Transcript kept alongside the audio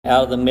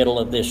out of the middle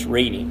of this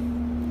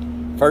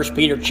reading. 1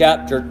 Peter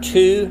chapter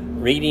 2,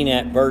 reading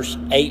at verse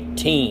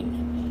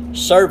 18.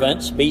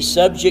 Servants, be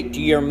subject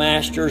to your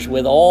masters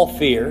with all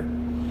fear,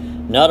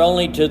 not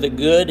only to the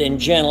good and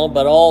gentle,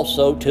 but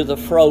also to the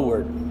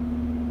froward.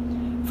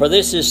 For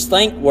this is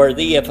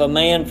thankworthy if a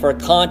man for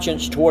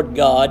conscience toward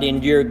God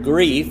endure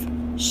grief,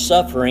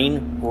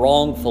 suffering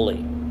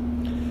wrongfully.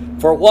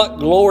 For what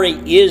glory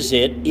is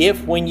it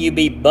if when you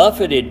be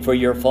buffeted for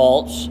your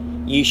faults,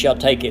 ye shall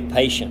take it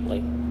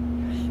patiently?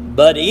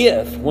 But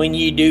if when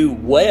ye do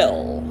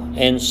well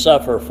and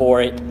suffer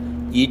for it,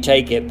 ye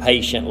take it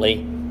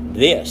patiently,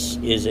 this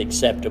is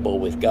acceptable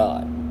with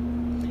God.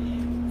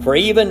 For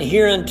even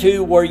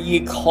hereunto were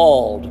ye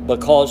called,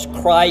 because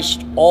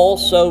Christ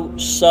also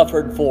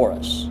suffered for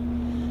us,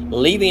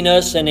 leaving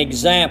us an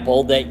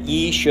example that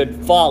ye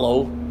should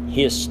follow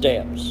his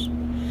steps,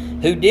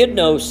 who did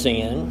no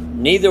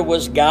sin, neither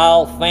was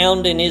guile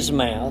found in his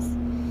mouth,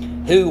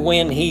 who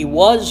when he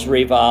was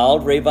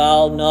reviled,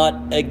 reviled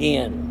not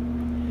again.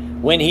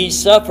 When he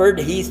suffered,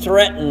 he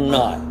threatened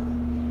not,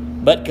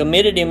 but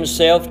committed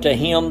himself to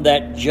him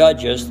that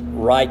judgeth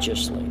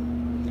righteously,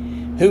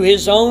 who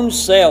his own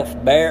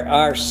self bare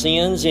our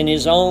sins in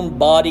his own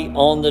body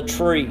on the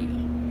tree,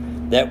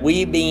 that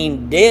we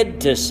being dead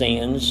to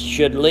sins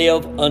should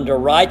live unto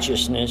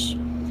righteousness,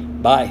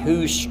 by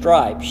whose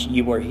stripes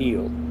ye were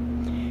healed.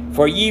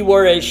 For ye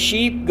were as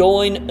sheep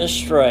going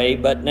astray,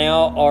 but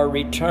are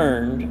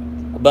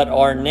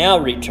now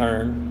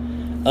returned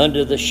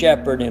unto the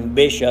shepherd and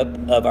bishop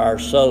of our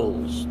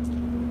souls.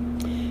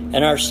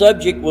 And our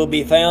subject will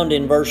be found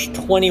in verse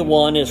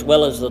 21, as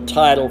well as the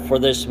title for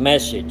this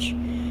message.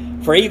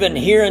 For even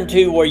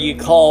hereunto were ye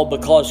called,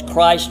 because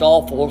Christ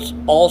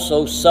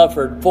also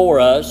suffered for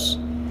us,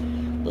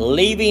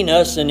 leaving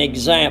us an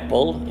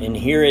example, and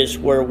here is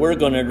where we're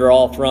going to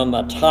draw from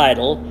a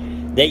title,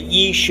 that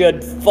ye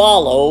should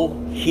follow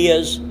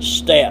his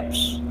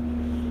steps.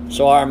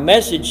 So our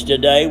message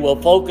today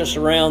will focus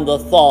around the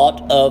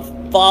thought of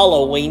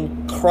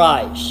following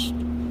Christ,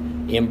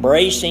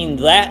 embracing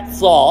that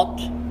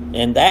thought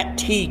and that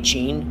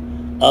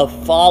teaching of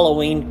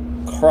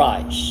following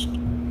Christ.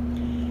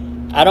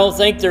 I don't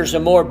think there's a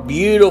more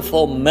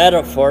beautiful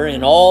metaphor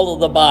in all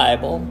of the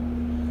Bible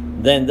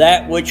than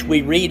that which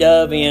we read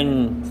of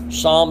in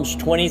Psalms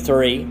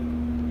 23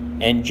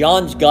 and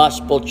John's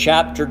Gospel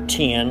chapter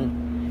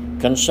 10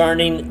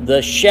 concerning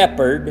the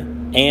shepherd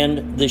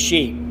and the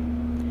sheep.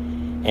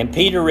 And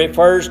Peter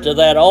refers to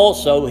that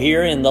also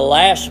here in the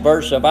last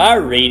verse of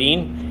our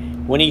reading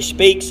when he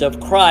speaks of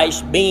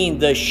Christ being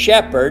the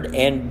shepherd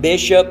and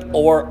bishop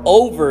or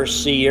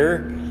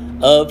overseer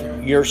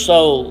of your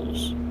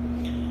souls.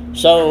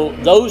 So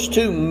those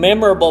two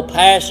memorable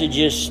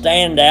passages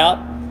stand out,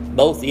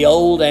 both the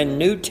Old and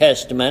New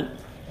Testament,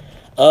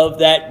 of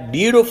that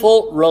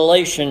beautiful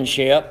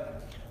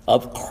relationship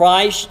of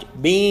Christ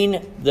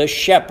being the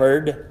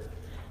shepherd,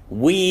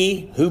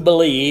 we who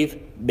believe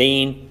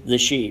being the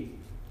sheep.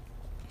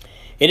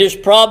 It is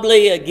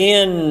probably,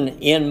 again,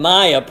 in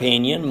my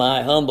opinion,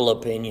 my humble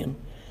opinion,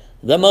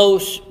 the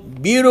most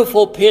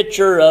beautiful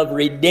picture of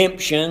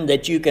redemption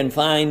that you can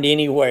find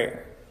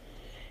anywhere.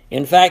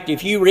 In fact,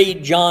 if you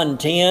read John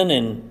 10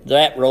 and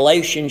that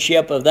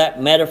relationship of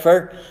that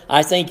metaphor,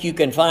 I think you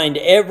can find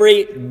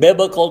every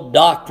biblical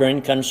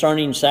doctrine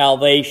concerning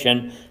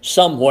salvation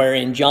somewhere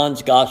in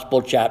John's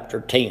Gospel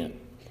chapter 10.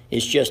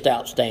 It's just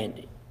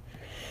outstanding.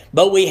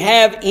 But we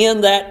have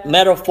in that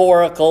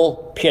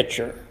metaphorical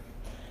picture,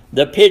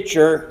 the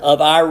picture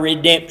of our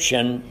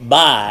redemption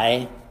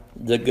by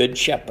the Good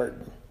Shepherd.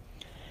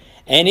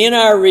 And in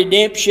our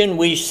redemption,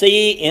 we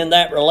see in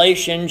that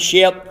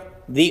relationship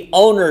the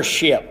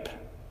ownership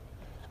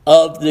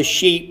of the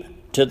sheep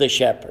to the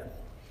shepherd.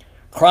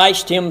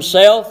 Christ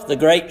himself, the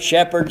great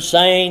shepherd,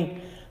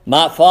 saying,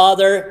 "My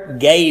Father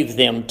gave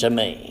them to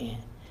me,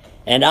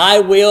 and I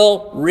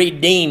will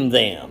redeem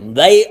them.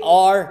 They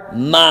are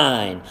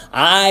mine.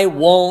 I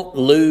won't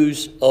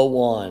lose a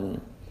one."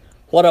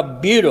 What a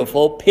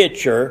beautiful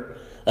picture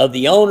of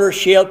the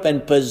ownership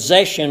and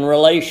possession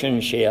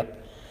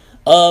relationship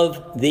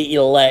of the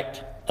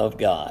elect of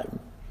God.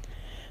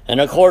 And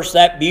of course,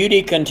 that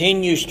beauty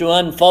continues to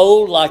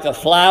unfold like a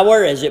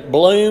flower as it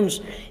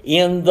blooms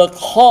in the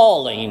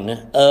calling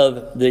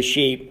of the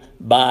sheep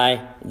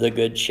by the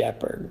Good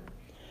Shepherd.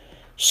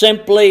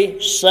 Simply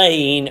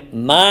saying,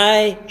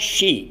 "My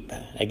sheep,"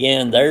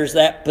 again, there's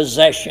that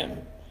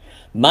possession.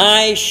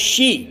 "My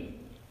sheep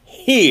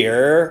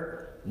hear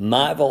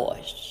my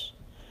voice,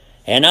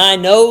 and I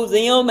know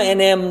them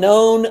and am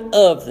known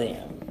of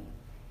them,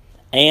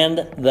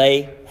 and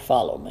they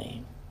follow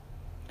me."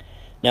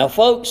 Now,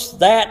 folks,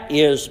 that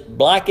is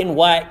black and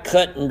white,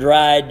 cut and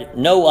dried,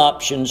 no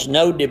options,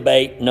 no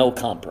debate, no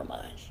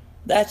compromise.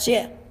 That's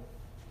it.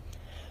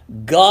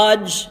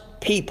 God's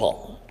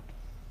people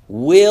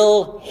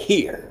will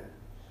hear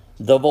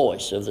the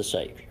voice of the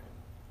Savior.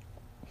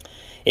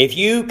 If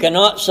you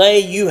cannot say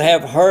you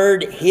have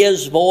heard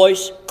his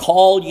voice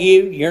call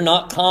you, you're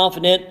not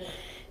confident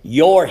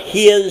you're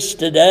his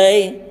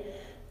today,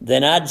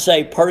 then I'd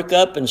say perk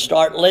up and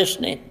start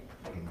listening.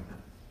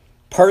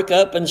 perk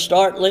up and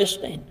start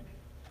listening.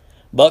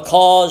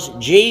 Because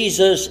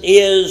Jesus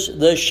is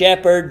the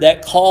shepherd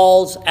that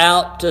calls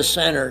out to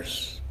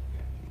sinners.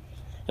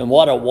 And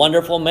what a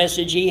wonderful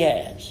message he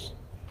has.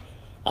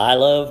 I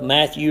love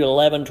Matthew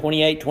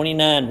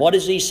 11:28-29. What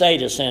does he say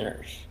to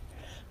sinners?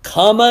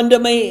 Come unto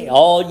me,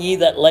 all ye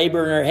that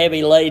labor and are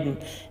heavy laden,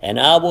 and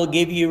I will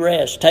give you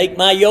rest. Take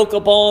my yoke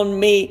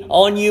upon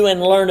you,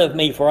 and learn of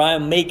me, for I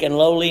am meek and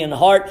lowly in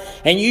heart,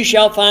 and you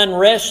shall find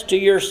rest to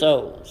your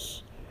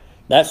souls.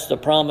 That's the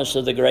promise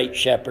of the great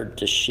shepherd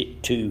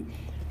to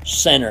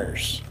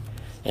sinners.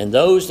 And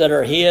those that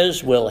are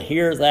his will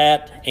hear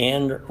that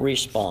and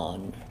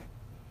respond.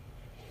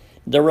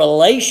 The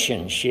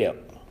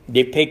relationship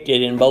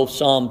depicted in both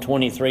Psalm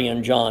 23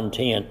 and John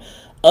 10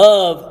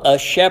 of a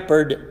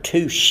shepherd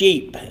to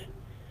sheep,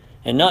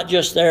 and not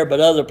just there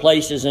but other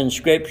places in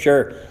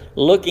Scripture,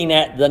 looking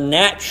at the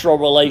natural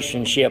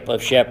relationship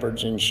of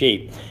shepherds and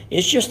sheep.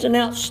 It's just an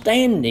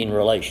outstanding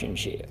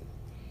relationship.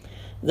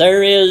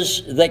 There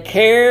is the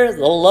care,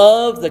 the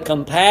love, the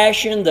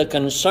compassion, the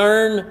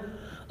concern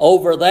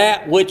over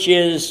that which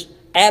is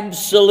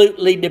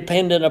absolutely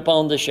dependent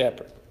upon the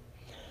shepherd.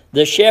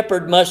 The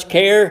shepherd must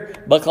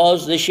care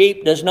because the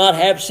sheep does not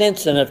have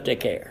sense enough to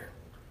care.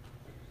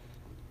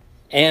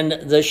 And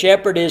the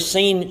shepherd is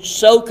seen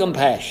so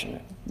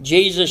compassionate.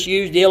 Jesus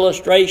used the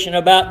illustration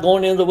about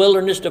going into the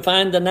wilderness to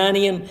find the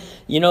 90 and,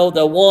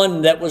 the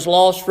one that was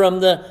lost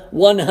from the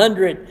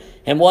 100.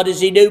 And what does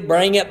he do?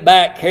 Bring it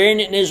back, carrying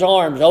it in his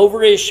arms,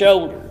 over his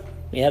shoulder.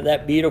 We have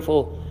that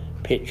beautiful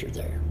picture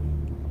there.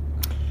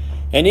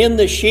 And in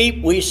the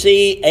sheep we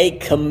see a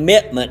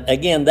commitment,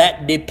 again,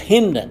 that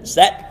dependence,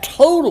 that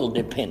total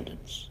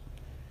dependence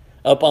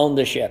upon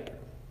the shepherd.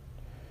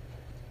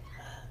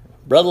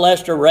 Brother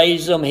Lester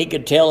raised them. He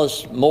could tell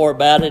us more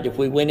about it if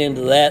we went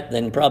into that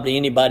than probably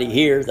anybody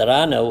here that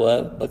I know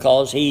of,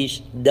 because he's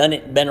done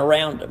it, been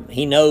around them.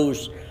 He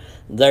knows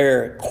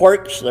their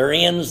quirks, their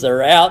ins,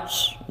 their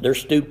outs, their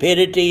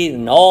stupidity,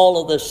 and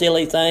all of the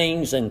silly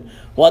things and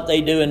what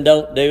they do and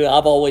don't do.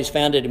 I've always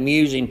found it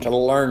amusing to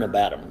learn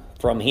about them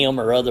from him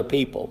or other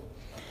people.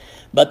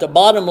 But the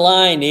bottom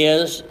line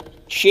is,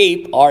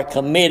 sheep are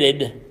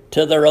committed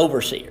to their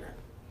overseer.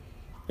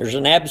 There's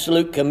an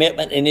absolute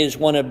commitment, and it is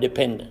one of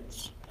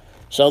dependence.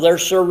 So they're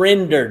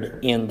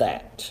surrendered in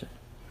that.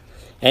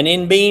 And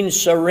in being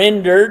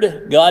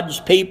surrendered, God's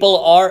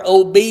people are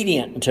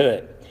obedient to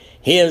it.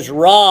 His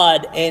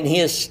rod and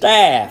his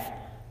staff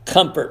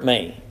comfort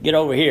me. Get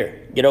over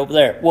here. Get over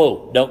there.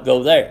 Whoa, don't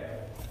go there.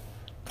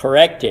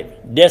 Corrective,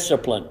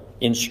 discipline,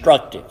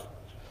 instructive.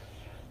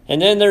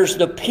 And then there's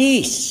the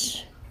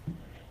peace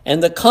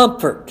and the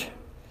comfort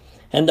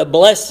and the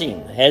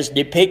blessing as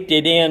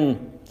depicted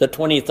in the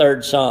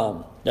 23rd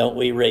Psalm, don't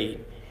we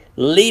read?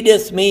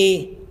 Leadeth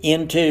me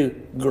into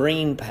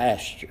green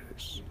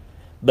pastures,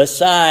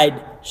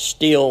 beside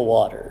still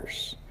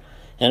waters.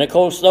 And of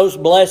course, those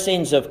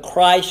blessings of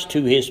Christ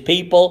to his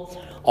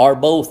people are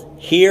both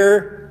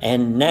here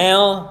and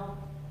now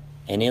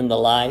and in the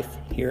life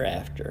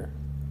hereafter.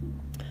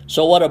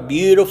 So what a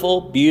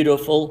beautiful,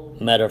 beautiful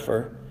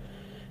metaphor.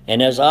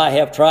 And as I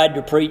have tried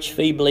to preach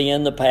feebly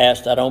in the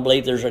past, I don't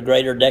believe there's a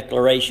greater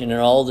declaration in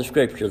all the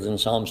Scripture than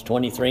Psalms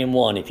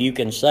 23:1. If you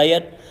can say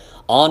it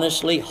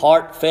honestly,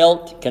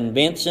 heartfelt,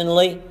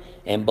 convincingly,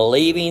 and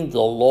believing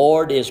the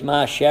Lord is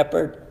my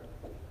shepherd,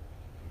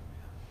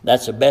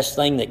 that's the best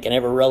thing that can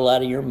ever roll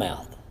out of your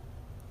mouth.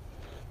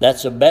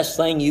 That's the best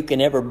thing you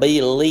can ever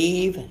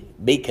believe,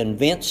 be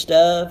convinced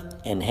of,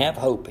 and have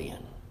hope in.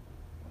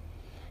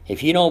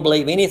 If you don't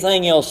believe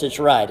anything else that's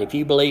right, if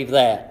you believe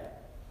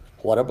that,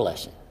 what a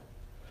blessing.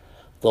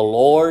 The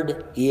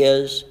Lord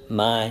is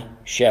my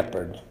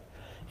shepherd.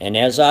 And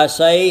as I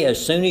say,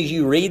 as soon as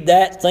you read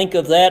that, think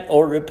of that,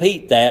 or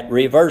repeat that,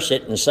 reverse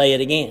it and say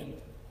it again.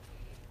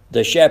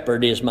 The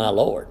shepherd is my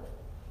Lord.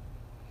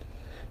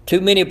 Too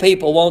many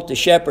people want the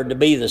shepherd to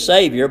be the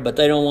Savior, but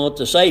they don't want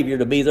the Savior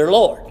to be their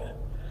Lord.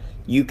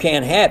 You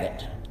can't have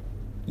it.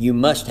 You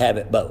must have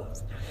it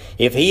both.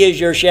 If he is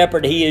your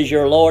shepherd, he is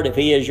your Lord. If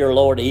he is your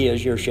Lord, he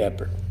is your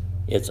shepherd.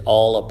 It's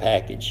all a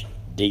package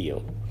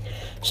deal.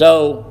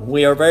 So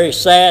we are very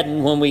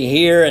saddened when we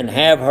hear and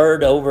have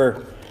heard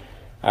over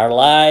our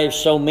lives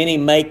so many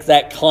make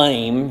that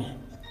claim,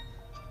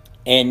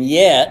 and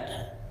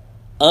yet,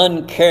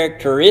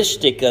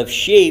 uncharacteristic of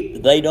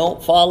sheep, they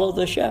don't follow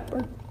the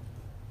shepherd.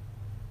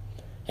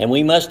 And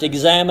we must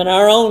examine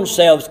our own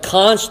selves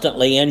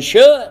constantly, and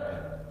should.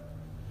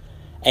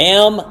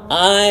 Am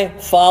I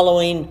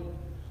following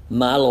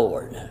my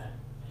Lord?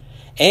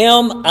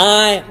 Am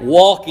I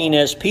walking,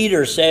 as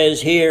Peter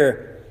says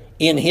here,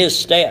 in his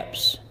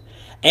steps?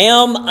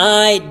 Am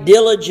I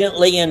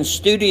diligently and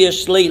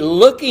studiously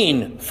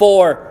looking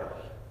for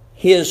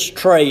his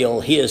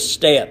trail, his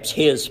steps,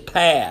 his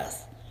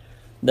path,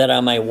 that I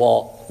may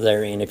walk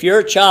therein? If you're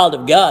a child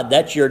of God,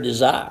 that's your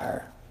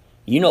desire.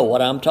 You know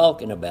what I'm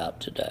talking about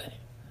today.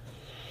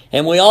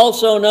 And we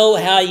also know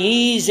how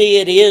easy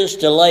it is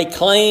to lay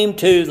claim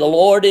to the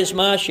Lord is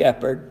my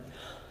shepherd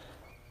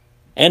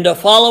and to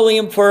follow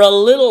him for a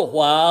little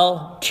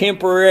while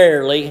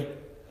temporarily,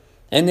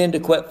 and then to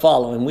quit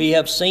following. We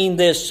have seen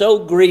this so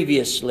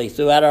grievously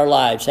throughout our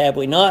lives, have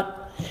we not?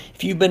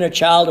 If you've been a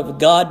child of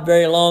God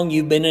very long,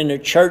 you've been in a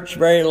church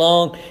very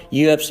long,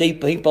 you have seen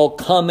people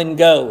come and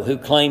go who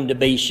claim to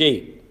be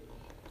sheep.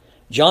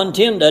 John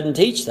 10 doesn't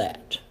teach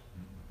that.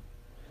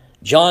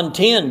 John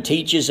 10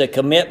 teaches a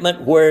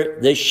commitment where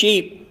the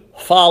sheep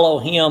follow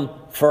him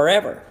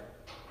forever,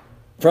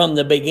 from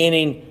the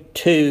beginning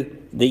to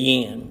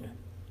the end.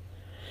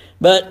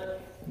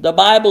 But the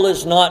Bible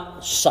is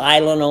not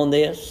silent on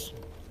this.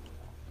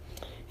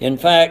 In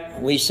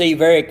fact, we see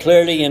very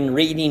clearly in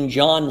reading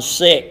John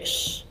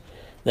 6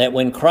 that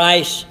when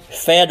Christ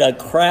fed a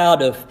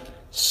crowd of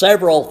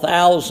several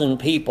thousand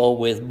people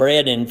with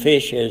bread and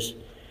fishes,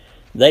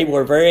 they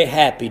were very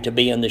happy to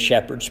be in the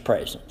shepherd's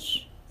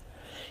presence.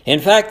 In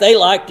fact, they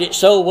liked it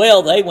so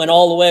well, they went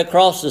all the way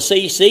across the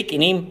sea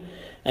seeking him.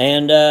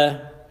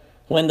 And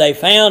when they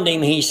found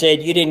him, he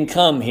said, "You didn't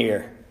come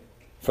here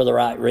for the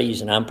right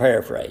reason." I'm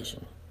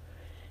paraphrasing.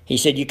 He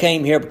said, "You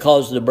came here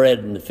because of the bread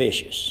and the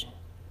fishes.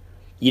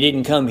 You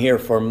didn't come here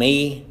for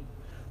me,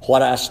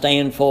 what I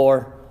stand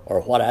for,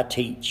 or what I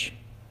teach."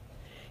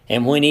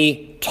 And when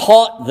he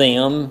taught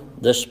them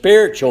the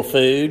spiritual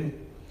food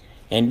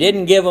and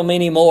didn't give them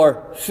any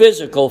more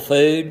physical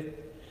food,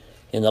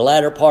 in the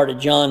latter part of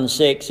John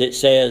 6 it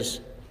says,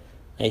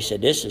 they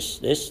said, this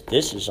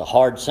is a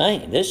hard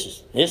saying.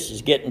 This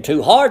is getting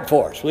too hard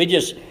for us. We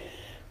just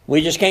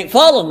can't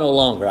follow no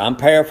longer. I'm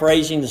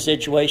paraphrasing the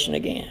situation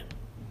again.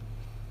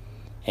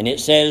 And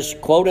it says,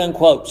 quote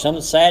unquote, some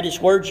of the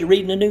saddest words you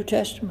read in the New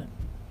Testament.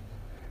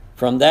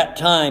 From that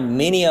time,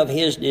 many of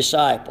his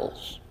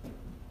disciples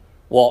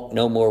walked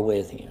no more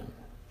with him.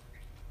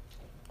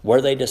 Were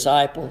they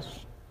disciples?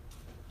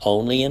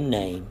 Only in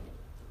name.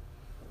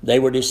 They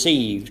were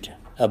deceived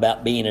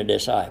about being a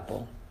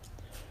disciple,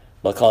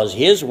 because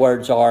his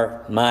words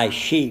are, "My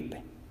sheep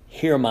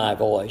hear my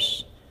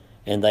voice,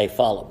 and they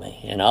follow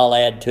me." And I'll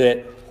add to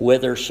it,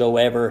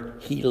 whithersoever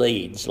he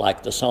leads,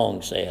 like the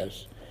song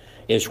says,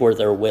 is where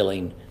they're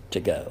willing to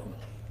go.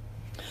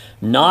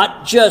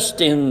 Not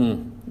just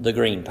in the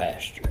green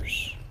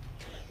pastures,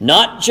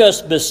 not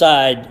just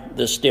beside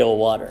the still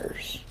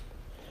waters,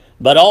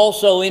 but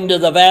also into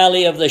the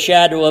valley of the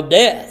shadow of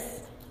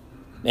death,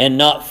 and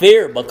not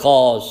fear,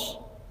 because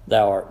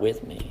thou art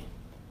with me.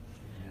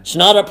 It's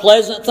not a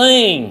pleasant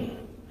thing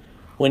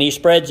when he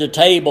spreads a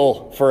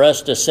table for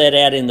us to sit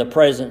at in the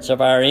presence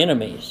of our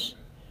enemies.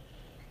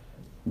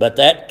 But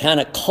that kind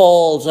of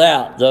calls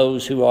out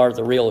those who are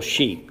the real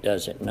sheep,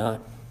 does it not?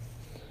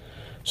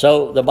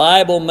 So the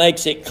Bible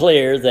makes it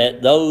clear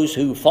that those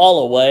who fall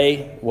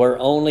away were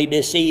only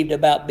deceived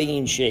about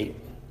being sheep,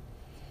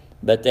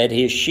 but that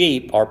his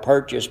sheep are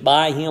purchased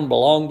by him,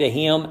 belong to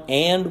him,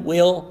 and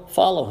will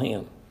follow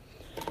him.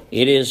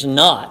 It is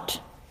not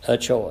a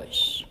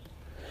choice.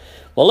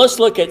 Well, let's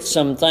look at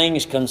some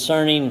things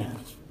concerning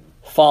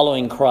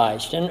following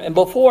Christ. And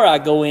before I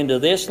go into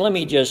this, let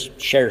me just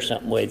share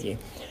something with you.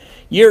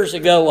 Years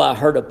ago, I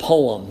heard a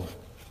poem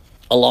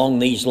along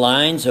these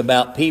lines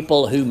about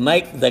people who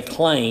make the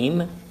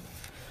claim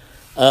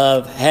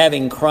of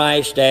having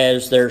Christ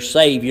as their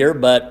Savior,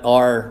 but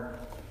are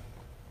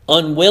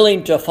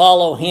unwilling to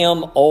follow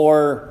him,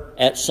 or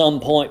at some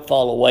point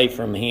fall away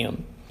from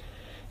him.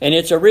 And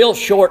it's a real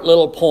short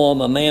little poem.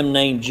 A man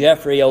named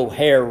Jeffrey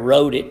O'Hare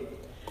wrote it.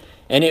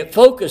 And it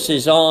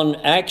focuses on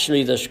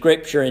actually the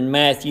scripture in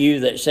Matthew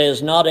that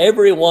says, "Not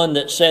everyone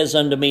that says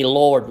unto me,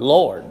 Lord,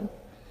 Lord,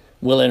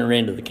 will enter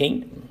into the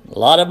kingdom." A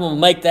lot of them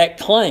make that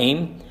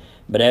claim,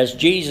 but as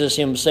Jesus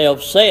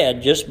himself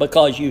said, just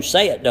because you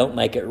say it don't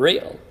make it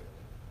real.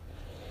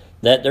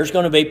 That there's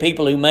going to be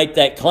people who make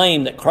that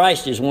claim that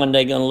Christ is one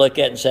day going to look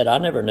at and say, "I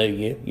never knew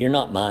you. You're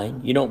not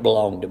mine. You don't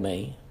belong to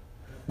me."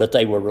 But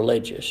they were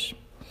religious.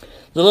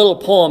 The little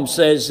poem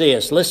says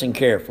this. Listen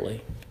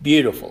carefully.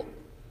 Beautiful.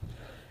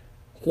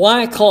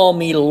 "Why call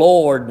me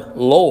Lord,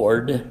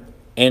 Lord,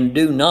 and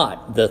do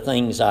not the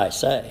things I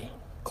say?"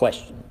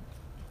 Question.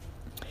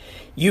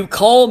 "You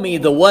call me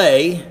the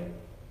way,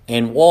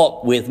 and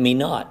walk with me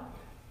not.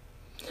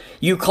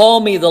 You call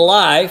me the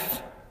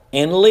life,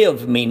 and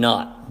live me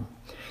not.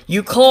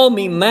 You call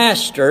me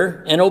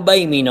master, and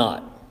obey me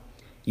not.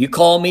 You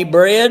call me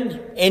bread,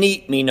 and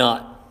eat me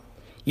not.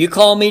 You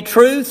call me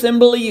truth, and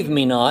believe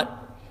me not.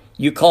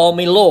 You call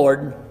me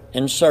Lord,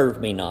 and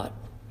serve me not.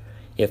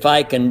 If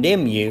I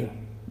condemn you,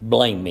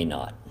 blame me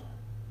not."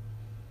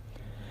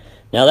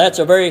 Now that's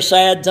a very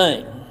sad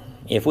thing.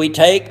 If we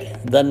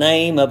take the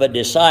name of a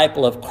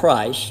disciple of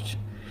Christ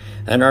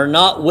and are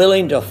not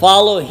willing to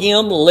follow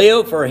him,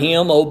 live for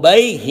him,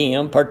 obey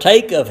him,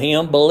 partake of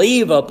him,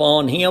 believe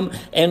upon him,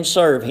 and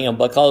serve him,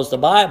 because the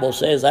Bible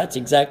says that's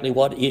exactly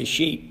what his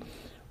sheep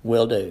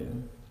will do.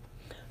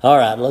 All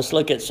right, let's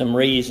look at some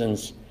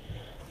reasons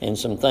and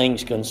some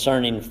things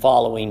concerning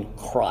following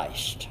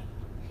Christ.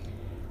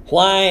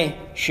 Why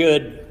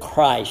should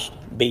Christ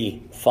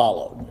be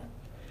followed?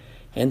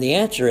 And the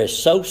answer is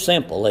so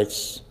simple,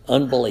 it's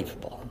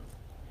unbelievable.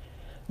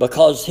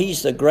 Because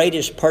he's the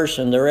greatest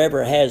person there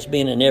ever has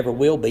been and ever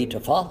will be to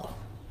follow.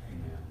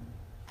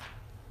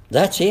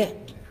 That's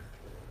it.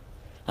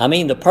 I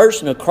mean, the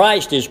person of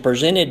Christ is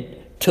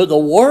presented to the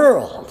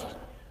world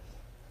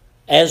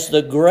as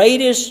the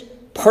greatest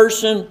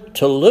person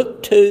to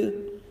look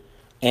to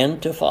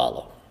and to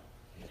follow.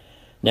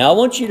 Now, I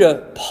want you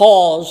to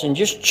pause and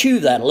just chew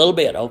that a little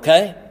bit,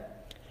 okay?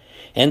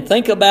 And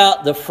think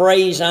about the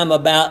phrase I'm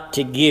about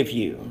to give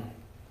you,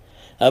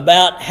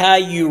 about how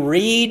you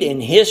read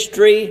in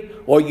history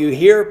or you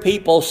hear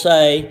people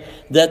say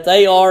that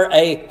they are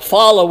a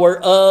follower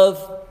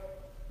of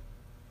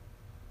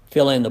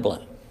fill in the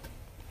blank.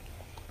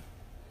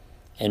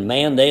 And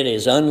man, that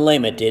is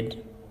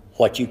unlimited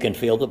what you can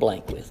fill the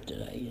blank with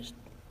today.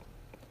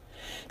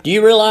 Do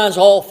you realize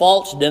all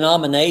false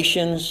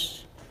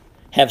denominations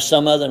have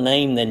some other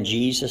name than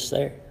Jesus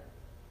there?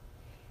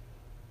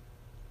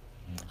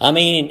 I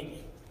mean,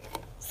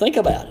 think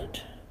about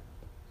it.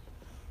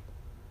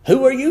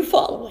 Who are you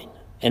following?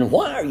 And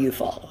why are you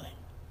following?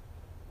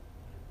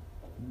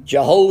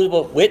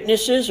 Jehovah's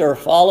Witnesses are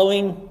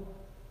following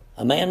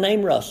a man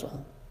named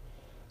Russell.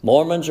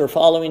 Mormons are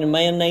following a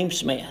man named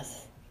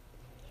Smith.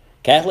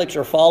 Catholics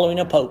are following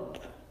a pope.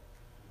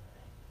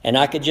 And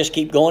I could just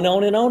keep going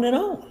on and on and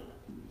on.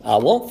 I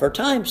won't for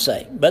time's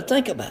sake, but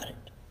think about it.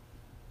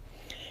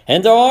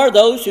 And there are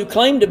those who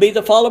claim to be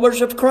the followers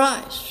of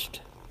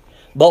Christ,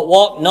 but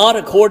walk not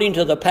according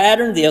to the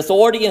pattern, the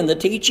authority, and the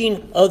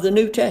teaching of the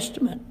New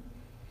Testament.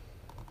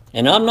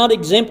 And I'm not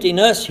exempting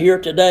us here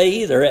today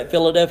either at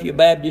Philadelphia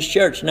Baptist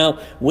Church. No,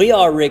 we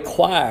are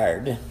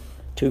required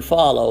to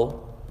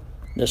follow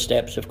the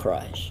steps of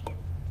Christ.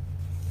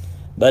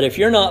 But if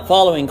you're not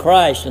following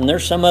Christ and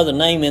there's some other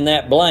name in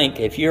that blank,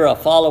 if you're a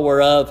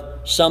follower of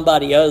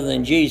somebody other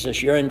than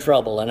Jesus, you're in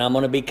trouble. And I'm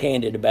going to be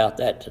candid about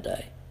that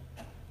today.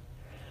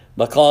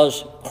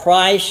 Because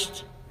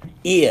Christ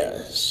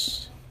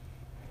is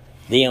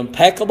the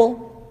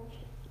impeccable,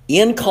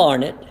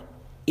 incarnate,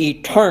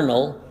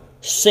 eternal,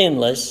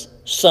 sinless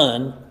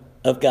Son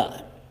of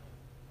God.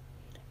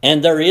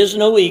 And there is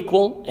no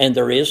equal and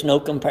there is no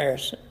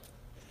comparison.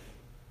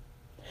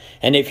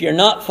 And if you're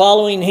not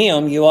following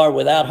Him, you are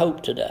without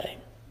hope today.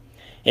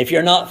 If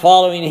you're not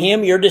following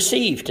Him, you're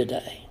deceived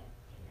today.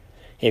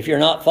 If you're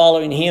not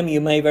following Him, you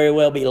may very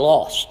well be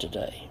lost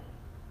today.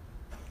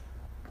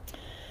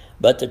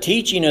 But the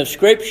teaching of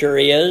Scripture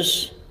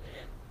is,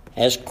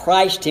 as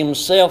Christ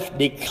Himself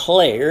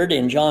declared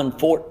in John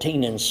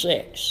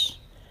 14:6,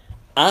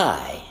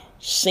 I,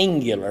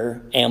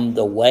 singular, am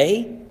the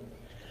way,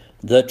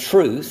 the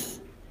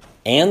truth,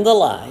 and the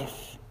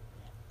life,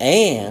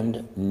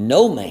 and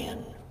no man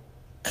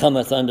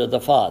cometh unto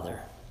the Father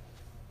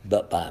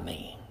but by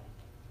me.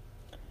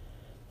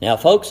 Now,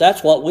 folks,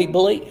 that's what we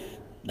believe.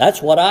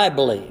 That's what I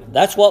believe.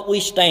 That's what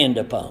we stand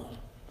upon.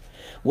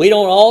 We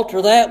don't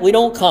alter that. We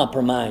don't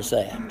compromise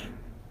that.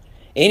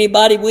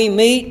 Anybody we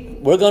meet,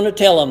 we're going to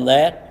tell them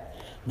that.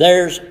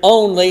 There's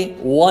only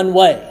one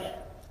way.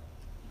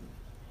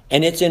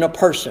 And it's in a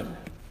person.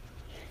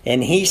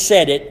 And He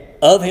said it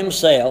of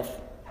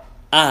Himself,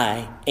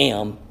 I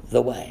am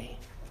the way.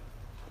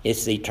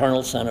 It's the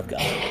eternal Son of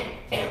God.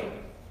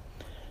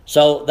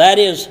 So that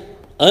is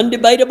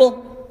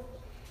undebatable,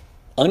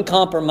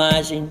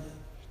 uncompromising.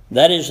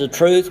 That is the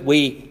truth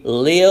we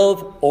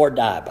live or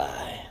die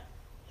by.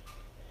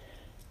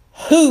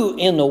 Who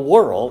in the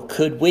world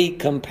could we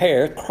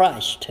compare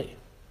Christ to?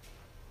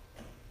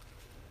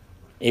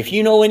 If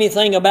you know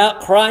anything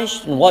about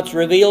Christ and what's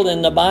revealed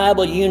in the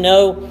Bible, you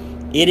know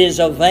it is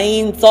a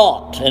vain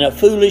thought and a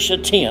foolish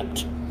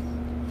attempt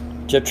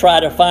to try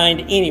to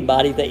find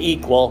anybody the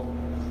equal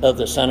of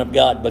the Son of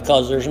God,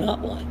 because there's not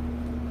one.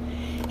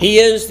 He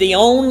is the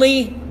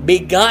only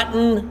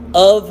begotten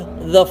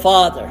of the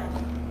Father.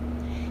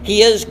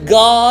 He is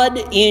God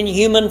in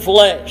human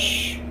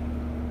flesh.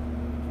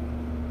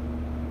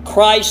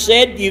 Christ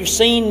said, you've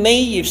seen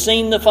me, you've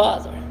seen the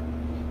Father.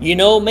 You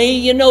know me,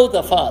 you know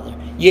the Father.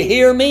 You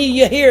hear me,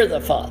 you hear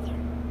the Father.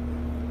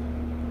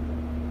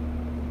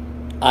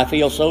 I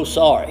feel so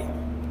sorry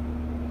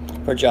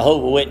for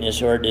Jehovah's Witnesses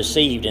who are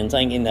deceived in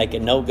thinking they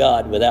can know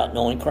God without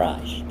knowing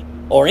Christ,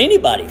 or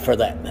anybody for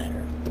that matter.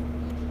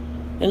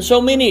 And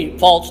so many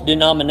false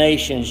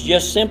denominations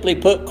just simply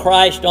put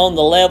Christ on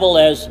the level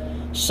as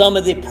some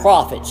of the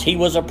prophets. He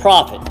was a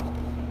prophet.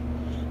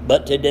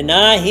 But to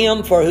deny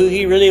Him for who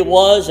He really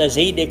was, as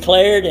He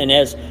declared, and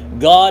as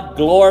God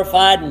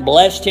glorified and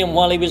blessed Him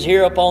while He was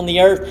here upon the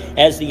earth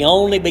as the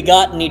only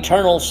begotten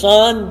eternal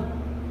Son,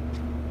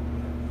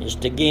 is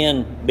to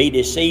again be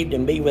deceived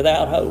and be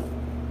without hope.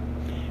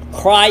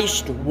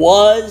 Christ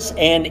was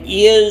and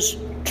is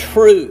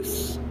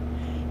truth.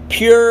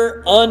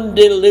 Pure,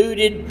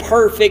 undiluted,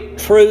 perfect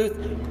truth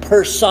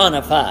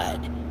personified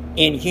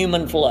in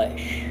human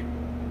flesh.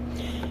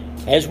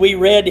 As we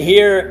read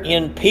here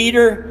in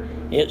Peter,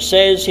 it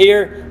says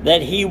here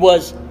that He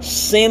was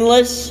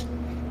sinless,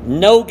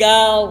 no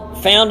guile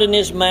found in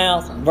His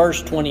mouth,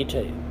 verse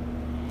 22.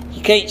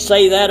 You can't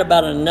say that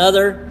about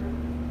another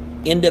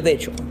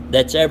individual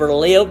that's ever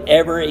lived,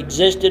 ever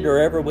existed, or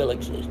ever will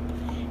exist.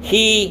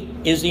 He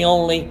is the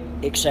only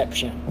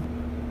exception.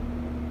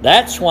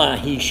 That's why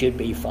He should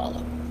be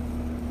followed.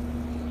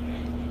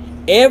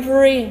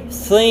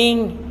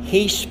 Everything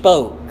he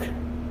spoke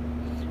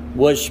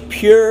was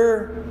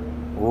pure,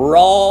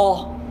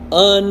 raw,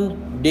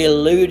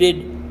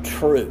 undiluted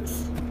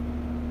truth.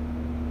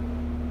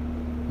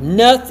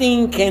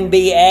 Nothing can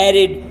be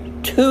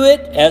added to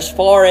it as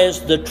far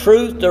as the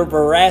truth or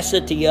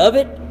veracity of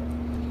it.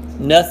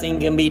 Nothing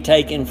can be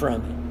taken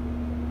from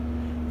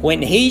it.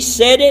 When he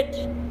said it,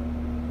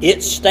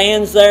 it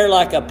stands there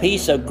like a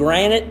piece of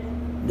granite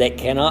that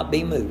cannot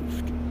be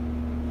moved.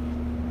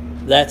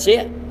 That's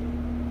it.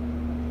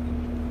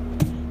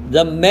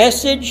 The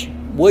message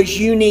was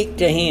unique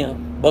to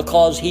him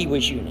because he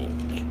was unique.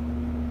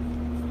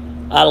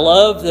 I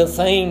love the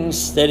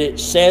things that it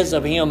says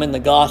of him in the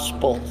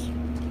Gospels.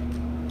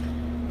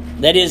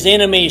 That his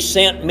enemies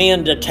sent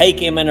men to take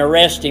him and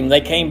arrest him.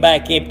 They came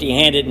back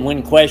empty-handed, and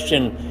when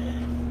questioned,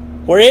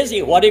 "Where is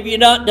he? What have you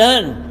not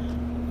done?"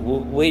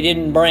 "We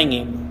didn't bring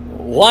him."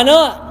 "Why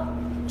not?"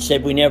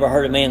 Said, "We never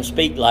heard a man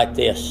speak like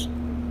this."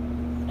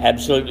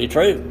 Absolutely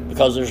true,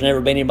 because there's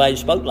never been anybody who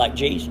spoke like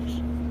Jesus.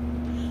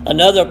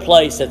 Another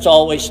place that's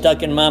always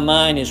stuck in my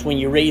mind is when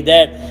you read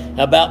that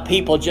about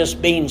people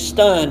just being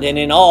stunned and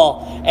in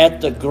awe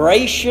at the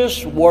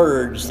gracious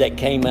words that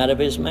came out of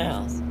his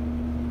mouth.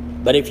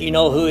 But if you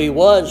know who he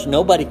was,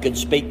 nobody could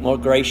speak more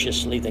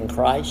graciously than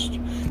Christ.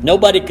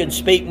 Nobody could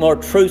speak more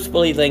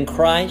truthfully than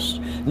Christ.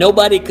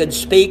 Nobody could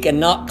speak and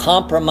not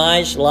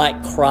compromise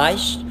like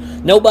Christ.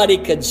 Nobody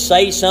could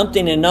say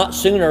something and not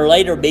sooner or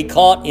later be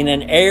caught in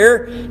an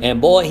error.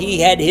 And boy, he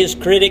had his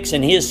critics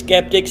and his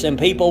skeptics, and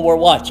people were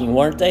watching,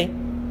 weren't they?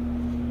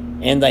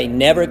 And they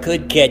never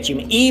could catch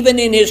him. Even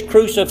in his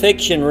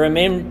crucifixion,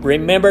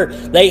 remember,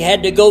 they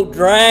had to go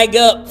drag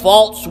up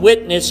false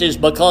witnesses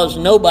because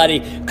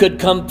nobody could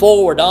come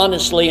forward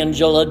honestly and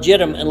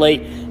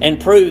legitimately and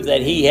prove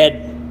that he had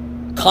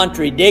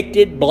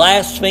contradicted,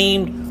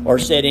 blasphemed, or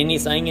said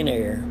anything in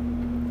error.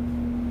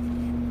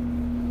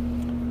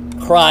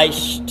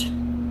 Christ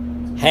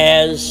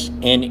has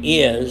and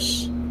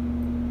is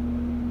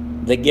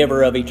the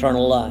giver of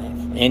eternal life.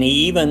 And he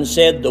even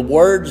said, "The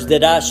words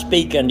that I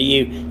speak unto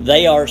you,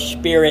 they are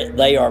spirit,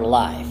 they are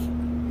life."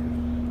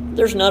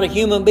 There's not a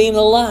human being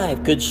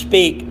alive could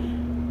speak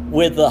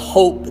with the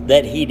hope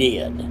that he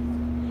did,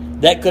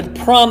 that could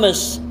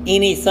promise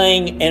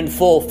anything and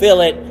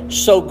fulfill it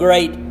so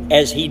great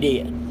as he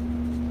did.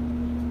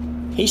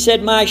 He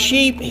said, "My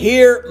sheep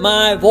hear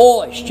my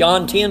voice,"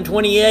 John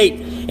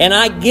 10:28, "and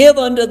I give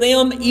unto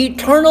them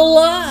eternal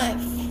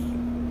life."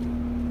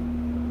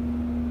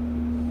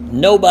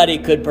 Nobody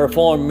could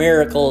perform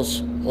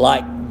miracles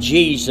like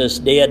Jesus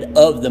did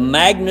of the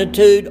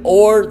magnitude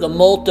or the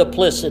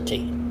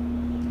multiplicity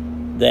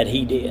that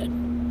he did.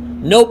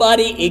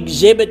 Nobody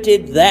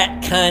exhibited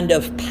that kind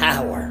of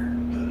power.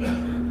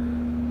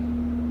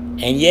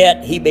 And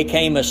yet he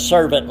became a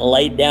servant and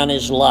laid down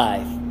his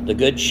life, the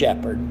good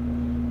shepherd,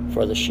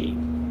 for the sheep.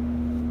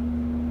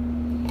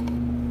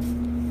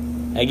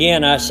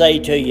 Again, I say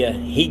to you,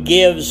 he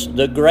gives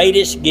the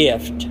greatest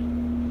gift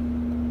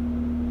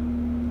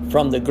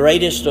from the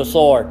greatest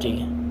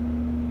authority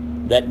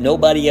that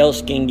nobody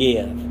else can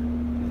give: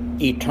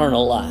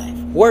 eternal life.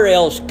 Where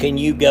else can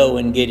you go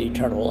and get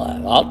eternal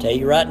life? I'll tell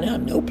you right now,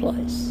 no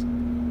place.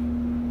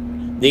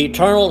 The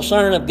eternal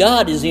Son of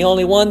God is the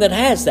only one that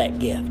has that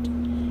gift,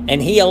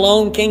 and he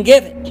alone can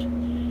give it,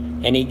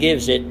 and he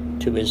gives it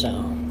to his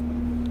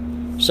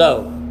own.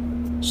 So,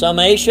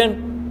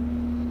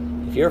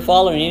 summation, if you're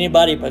following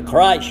anybody but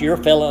Christ, you're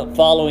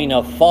following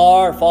a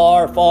far,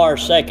 far, far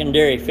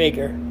secondary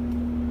figure.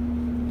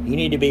 You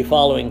need to be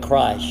following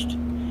Christ.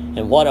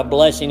 And what a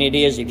blessing it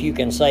is if you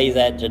can say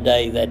that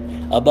today, that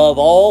above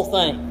all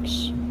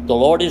things, the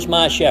Lord is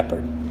my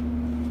shepherd.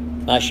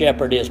 My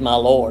shepherd is my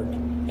Lord,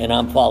 and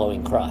I'm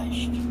following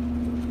Christ.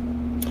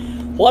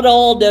 What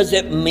all does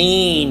it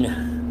mean,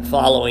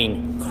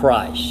 following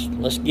Christ?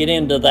 Let's get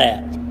into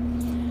that.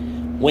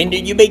 When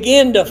did you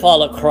begin to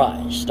follow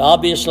Christ?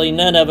 Obviously,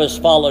 none of us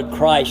followed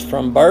Christ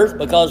from birth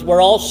because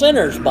we're all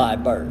sinners by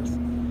birth.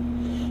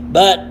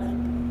 But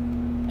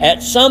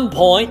at some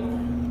point,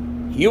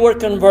 you were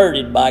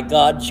converted by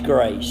God's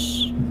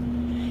grace.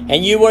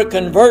 And you were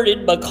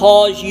converted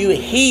because you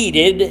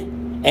heeded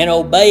and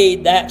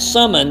obeyed that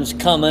summons,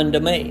 "Come unto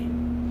me."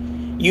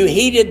 You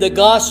heeded the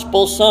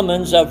gospel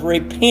summons of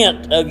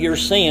repent of your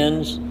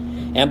sins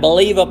and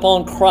believe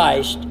upon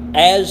Christ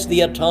as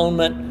the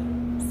atonement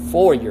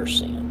for your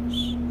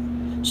sins.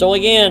 So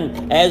again,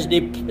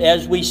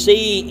 as we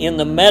see in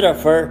the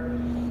metaphor,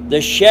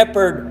 the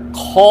shepherd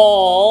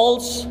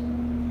calls,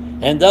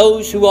 and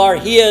those who are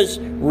his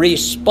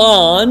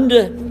respond.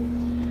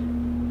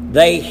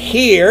 They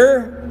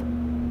hear,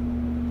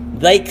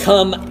 they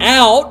come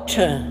out,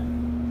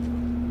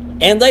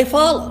 and they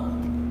follow.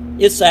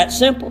 It's that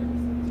simple.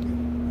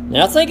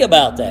 Now think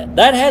about that.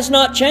 That has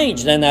not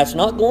changed, and that's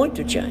not going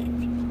to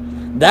change.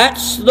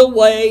 That's the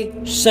way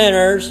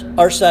sinners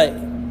are saved.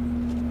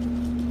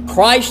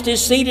 Christ is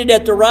seated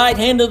at the right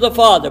hand of the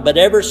Father, but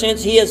ever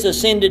since he has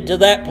ascended to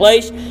that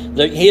place,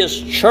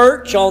 his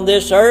church on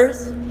this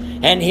earth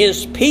and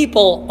his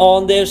people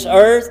on this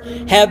earth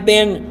have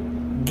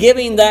been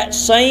giving that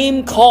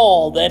same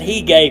call that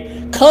he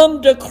gave.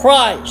 Come to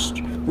Christ.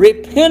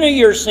 Repent of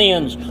your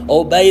sins.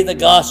 Obey the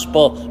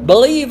gospel.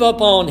 Believe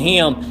upon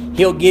him.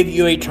 He'll give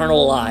you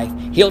eternal life.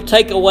 He'll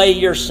take away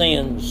your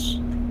sins.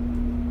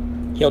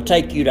 He'll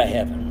take you to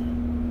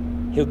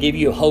heaven. He'll give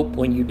you hope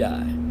when you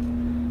die.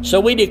 So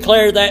we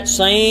declare that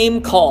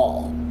same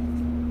call.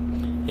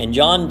 And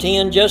John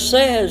 10 just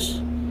says,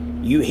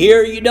 you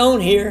hear, you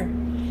don't hear.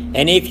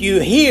 And if you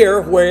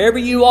hear, wherever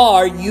you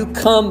are, you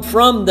come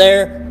from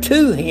there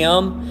to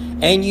him,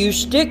 and you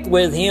stick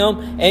with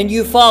him, and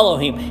you follow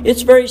him.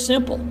 It's very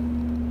simple.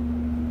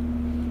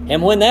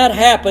 And when that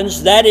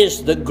happens, that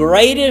is the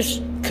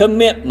greatest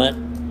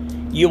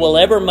commitment you will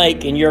ever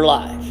make in your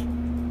life.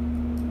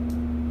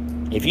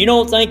 If you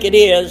don't think it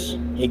is,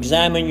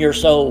 examine your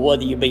soul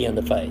whether you be in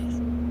the faith.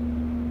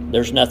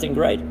 There's nothing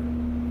greater.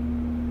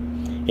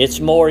 It's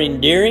more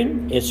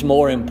endearing. It's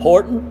more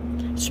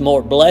important. It's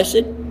more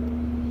blessed.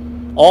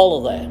 All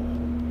of that.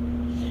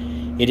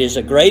 It is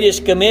the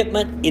greatest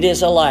commitment. It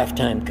is a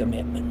lifetime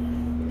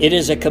commitment. It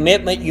is a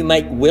commitment you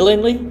make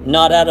willingly,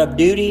 not out of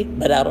duty,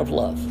 but out of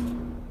love,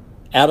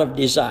 out of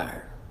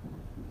desire.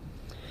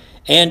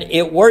 And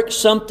it works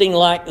something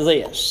like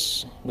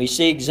this. We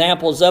see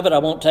examples of it. I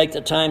won't take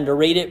the time to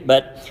read it,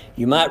 but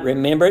you might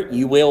remember it.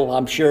 You will,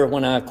 I'm sure,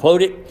 when I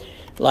quote it.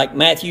 Like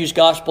Matthew's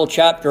Gospel,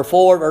 chapter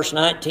 4, verse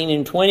 19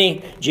 and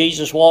 20.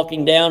 Jesus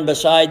walking down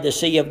beside the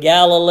Sea of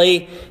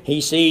Galilee.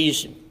 He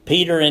sees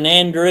Peter and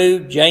Andrew,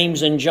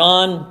 James and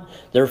John.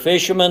 They're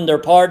fishermen, they're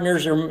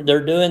partners,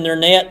 they're doing their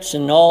nets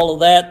and all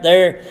of that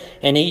there.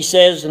 And he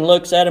says and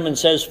looks at them and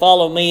says,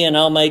 follow me and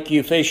I'll make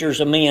you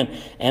fishers of men.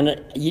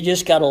 And you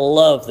just got to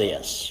love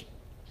this.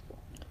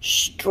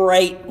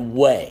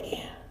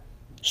 Straightway,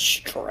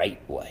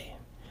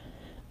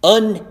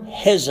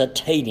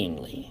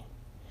 unhesitatingly,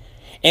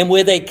 and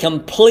with a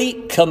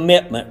complete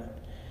commitment,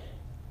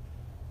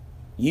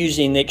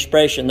 using the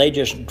expression, they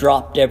just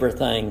dropped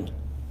everything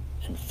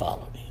and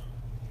followed him.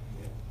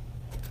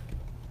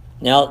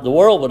 Now, the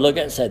world would look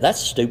at it and say,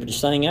 that's the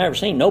stupidest thing I ever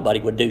seen. Nobody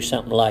would do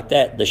something like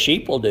that. The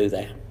sheep will do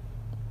that.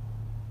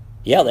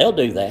 Yeah, they'll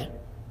do that.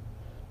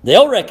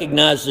 They'll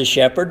recognize the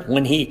shepherd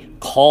when he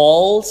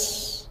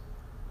calls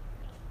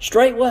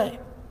straightway.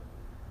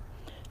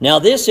 Now,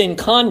 this in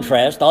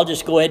contrast, I'll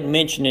just go ahead and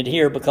mention it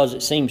here because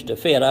it seems to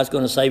fit. I was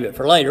going to save it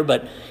for later,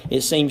 but it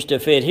seems to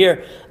fit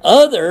here.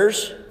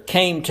 Others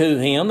came to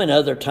him in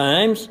other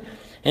times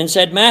and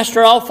said,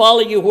 Master, I'll follow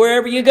you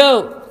wherever you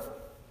go.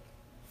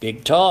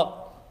 Big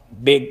talk,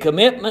 big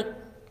commitment,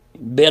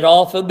 bit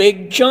off a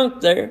big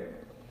chunk there.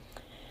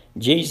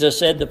 Jesus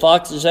said the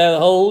foxes have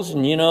holes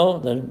and,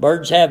 the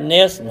birds have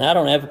nests and I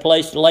don't have a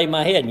place to lay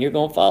my head and you're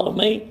going to follow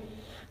me?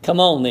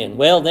 Come on then.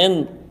 Well,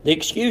 then the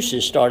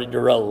excuses started to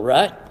roll,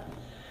 right?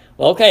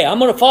 Well, okay, I'm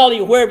going to follow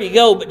you wherever you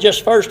go, but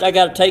just first I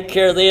got to take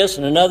care of this,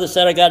 and another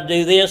said I got to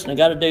do this, and I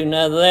got to do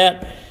none of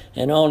that,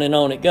 and on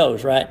it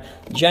goes, right?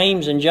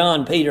 James and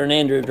John, Peter and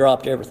Andrew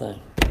dropped everything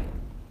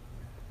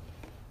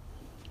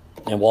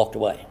and walked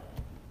away.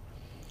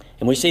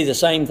 And we see the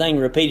same thing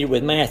repeated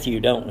with Matthew,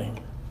 don't we?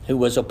 Who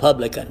was a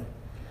publican,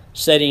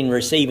 sitting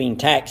receiving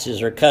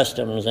taxes or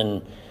customs,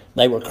 and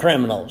they were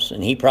criminals,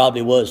 and he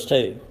probably was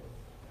too.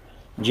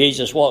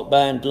 Jesus walked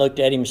by and looked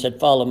at him and said,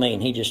 follow me.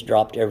 And he just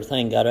dropped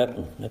everything, got up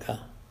and look out.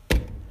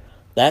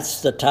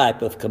 That's the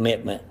type of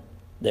commitment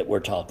that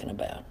we're talking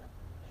about.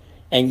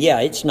 And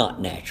yeah, it's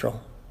not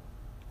natural.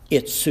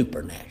 It's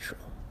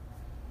supernatural.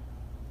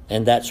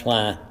 And that's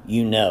why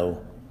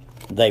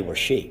they were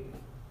sheep.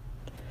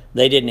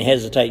 They didn't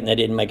hesitate and they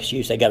didn't make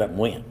excuse. They got up and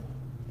went.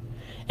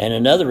 And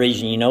another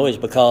reason is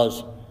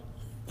because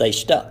they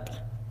stuck.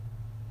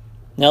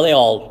 Now, they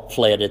all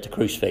fled at the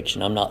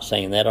crucifixion. I'm not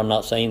saying that. I'm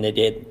not saying they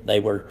did.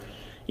 They were,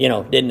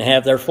 didn't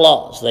have their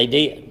flaws. They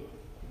did.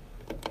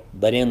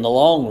 But in the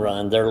long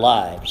run, their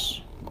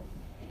lives,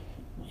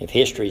 if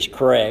history is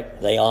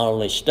correct, they all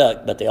only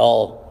stuck, but they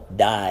all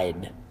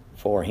died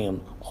for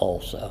him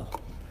also.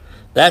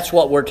 That's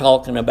what we're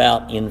talking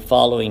about in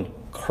following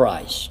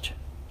Christ.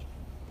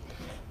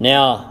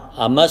 Now,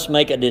 I must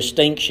make a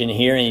distinction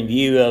here in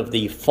view of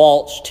the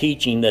false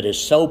teaching that is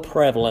so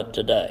prevalent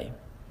today,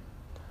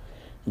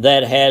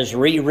 that has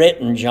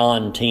rewritten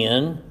John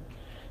 10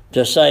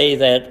 to say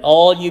that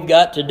all you've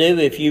got to do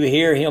if you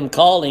hear him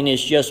calling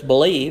is just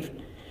believe,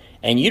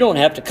 and you don't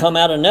have to come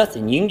out of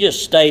nothing. You can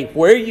just stay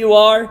where you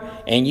are,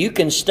 and you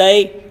can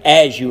stay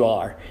as you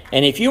are.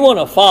 And if you want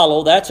to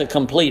follow, that's a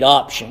complete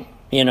option.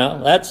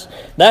 That's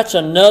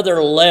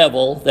another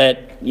level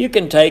that you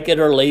can take it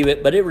or leave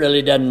it, but it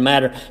really doesn't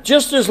matter.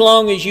 Just as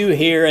long as you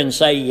hear and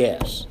say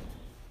yes.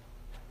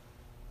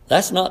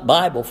 That's not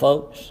Bible,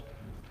 folks.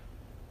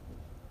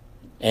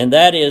 And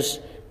that is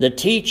the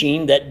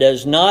teaching that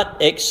does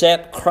not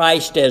accept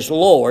Christ as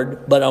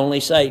Lord, but only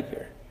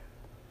Savior.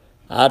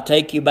 I'll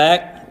take you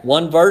back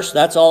one verse.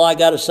 That's all I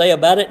got to say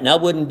about it. And I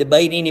wouldn't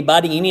debate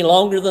anybody any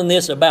longer than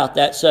this about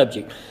that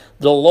subject.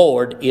 The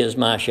Lord is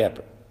my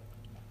shepherd.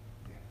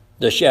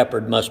 The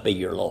shepherd must be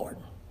your Lord.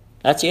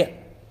 That's it.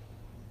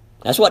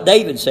 That's what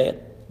David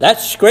said.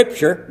 That's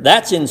Scripture.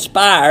 That's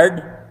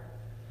inspired.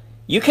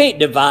 You can't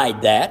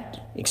divide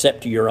that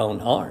except to your own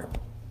harm.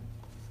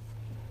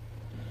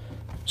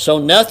 So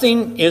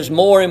nothing is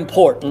more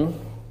important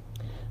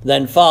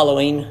than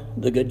following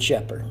the Good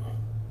Shepherd.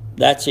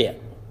 That's it.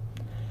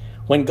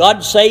 When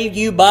God saved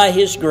you by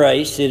His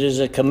grace, it is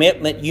a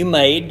commitment you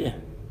made,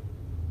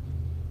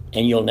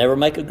 and you'll never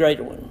make a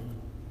greater one.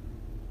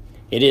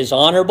 It is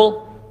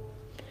honorable.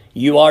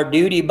 You are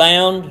duty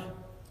bound,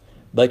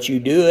 but you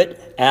do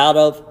it out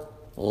of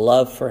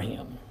love for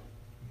Him.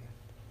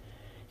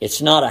 It's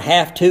not a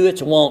have to,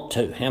 it's a want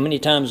to. How many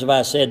times have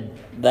I said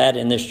that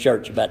in this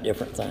church about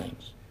different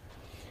things?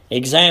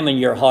 Examine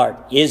your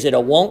heart. Is it a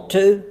want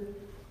to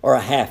or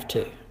a have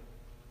to?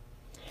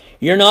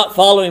 You're not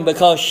following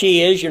because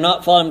she is. You're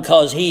not following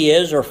because he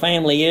is, or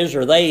family is,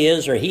 or they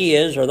is, or he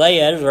is, or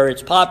they is, or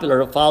it's popular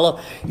to follow.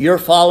 You're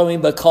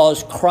following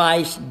because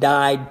Christ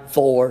died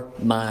for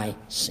my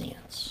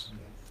sins.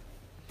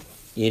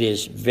 It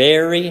is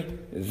very,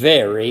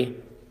 very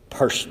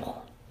personal.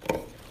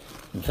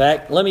 In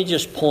fact, let me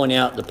just point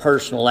out the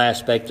personal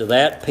aspect of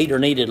that. Peter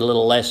needed a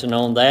little lesson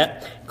on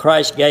that.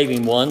 Christ gave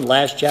him one.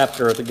 Last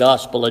chapter of the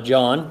Gospel of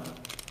John.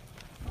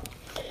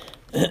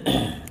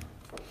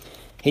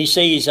 He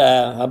sees,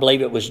 I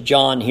believe it was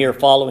John here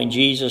following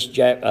Jesus,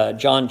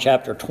 John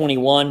chapter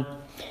 21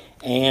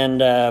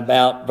 and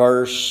about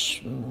verse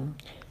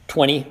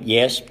 20.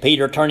 Yes,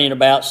 Peter turning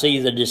about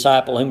sees the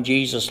disciple whom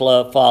Jesus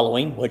loved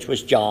following, which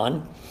was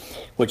John,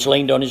 which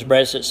leaned on his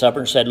breast at supper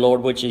and said,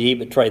 Lord, which did he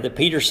betray? That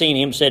Peter seeing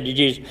him said to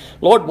Jesus,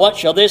 Lord, what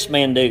shall this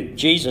man do?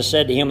 Jesus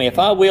said to him, If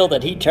I will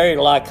that he tarry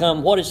till I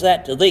come, what is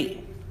that to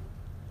thee?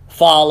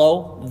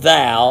 Follow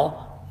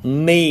thou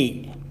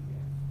me.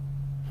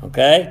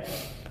 Okay?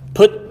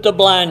 Put the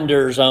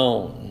blinders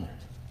on.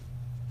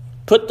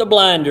 Put the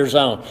blinders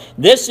on.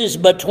 This is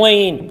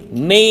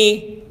between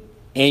me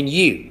and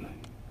you.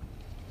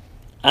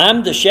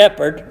 I'm the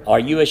shepherd. Are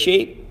you a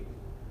sheep?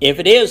 If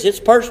it is, it's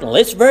personal.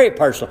 It's very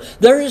personal.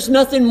 There is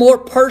nothing more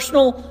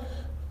personal.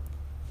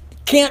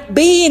 Can't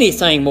be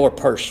anything more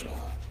personal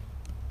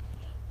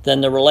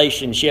than the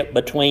relationship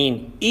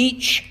between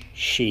each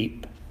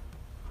sheep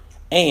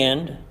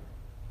and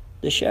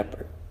the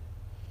shepherd.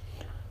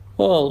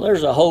 Well,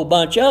 there's a whole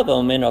bunch of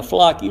them in a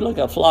flock. You look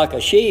at a flock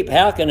of sheep.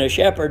 How can a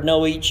shepherd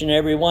know each and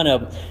every one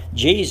of them?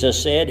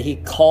 Jesus said he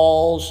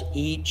calls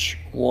each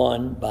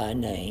one by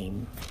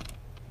name.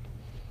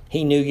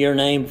 He knew your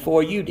name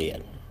before you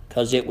did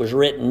because it was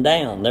written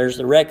down. There's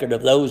the record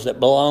of those that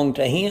belong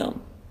to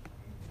him.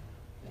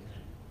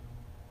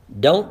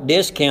 Don't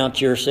discount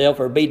yourself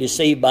or be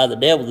deceived by the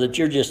devil that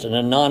you're just an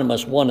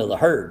anonymous one of the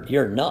herd.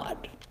 You're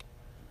not.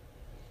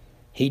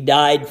 He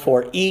died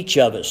for each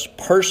of us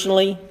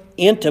personally,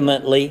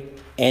 intimately,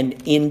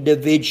 and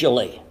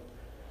individually.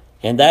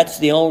 And that's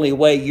the only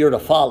way you're to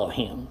follow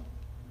him.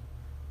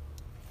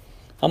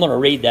 I'm going to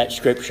read that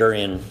scripture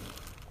in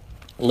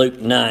Luke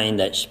 9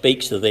 that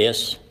speaks of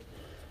this.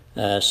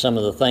 Some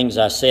of the things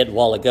I said a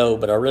while ago,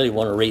 but I really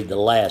want to read the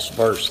last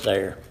verse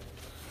there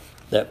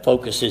that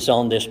focuses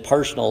on this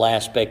personal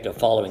aspect of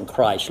following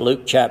Christ.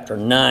 Luke chapter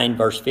 9,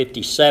 verse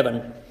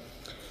 57.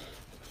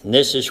 And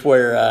this is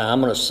where,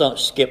 I'm going to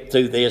skip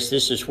through this.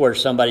 This is where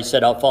somebody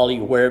said, I'll follow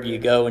you wherever you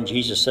go. And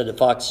Jesus said, the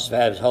foxes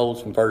have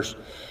holes, from verse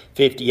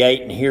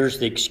 58. And here's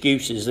the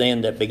excuses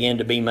then that begin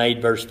to be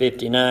made. Verse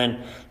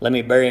 59, let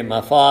me bury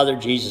my Father.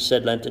 Jesus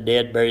said, let the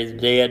dead bury the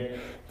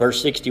dead.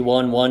 Verse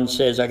 61, one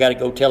says, I got to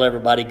go tell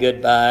everybody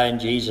goodbye. And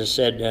Jesus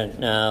said,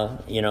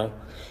 no, you know.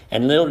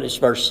 And notice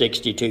verse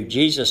 62,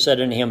 Jesus said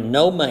unto him,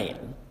 no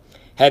man,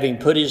 having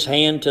put his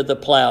hand to the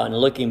plow and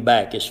looking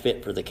back, is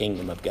fit for the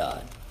kingdom of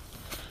God.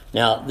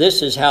 Now,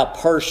 this is how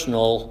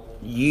personal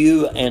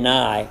you and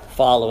I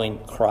following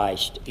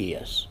Christ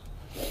is.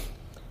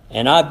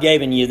 And I've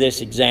given you this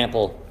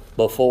example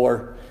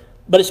before,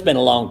 but it's been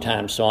a long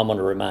time, so I'm going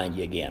to remind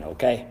you again,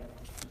 okay?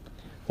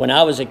 When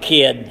I was a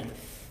kid,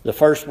 the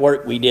first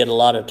work we did a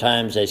lot of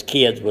times as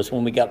kids was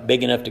when we got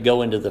big enough to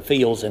go into the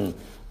fields and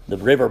the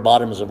river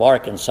bottoms of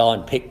Arkansas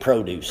and pick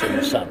produce in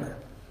the summer.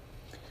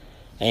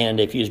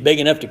 And if you was big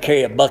enough to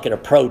carry a bucket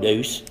of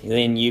produce,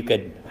 then you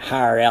could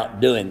hire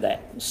out doing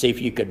that. See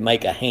if you could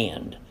make a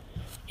hand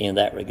in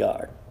that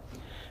regard.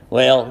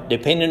 Well,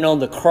 depending on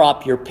the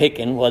crop you're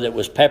picking, whether it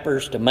was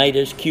peppers,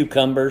 tomatoes,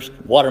 cucumbers,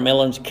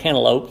 watermelons,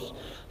 cantaloupes,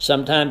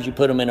 sometimes you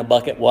put them in a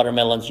bucket.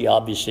 Watermelons you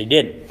obviously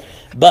didn't.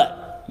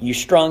 But you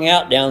strung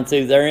out down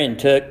through there and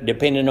took,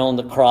 depending on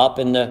the crop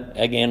and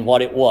again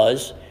what it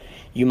was,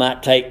 you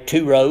might take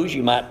 2 rows,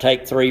 you might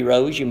take 3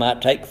 rows, you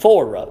might take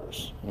 4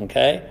 rows,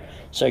 okay?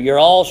 So you're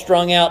all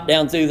strung out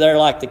down through there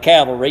like the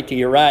cavalry to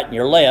your right and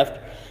your left,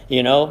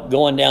 you know,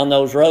 going down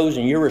those rows,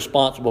 and you're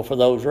responsible for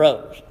those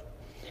rows.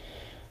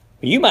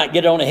 You might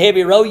get on a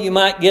heavy row, you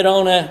might get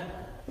on a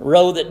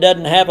row that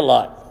doesn't have a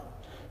lot.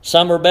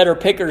 Some are better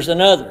pickers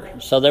than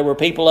others. So there were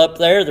people up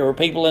there were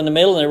people in the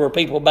middle, and there were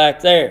people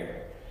back there.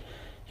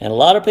 And a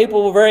lot of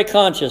people were very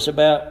conscious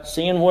about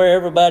seeing where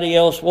everybody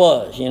else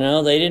was. You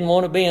know, they didn't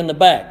want to be in the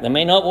back. They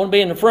may not want to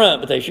be in the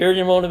front, but they sure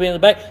didn't want to be in the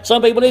back.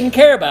 Some people didn't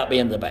care about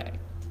being in the back.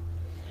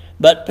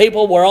 But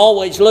people were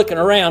always looking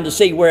around to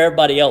see where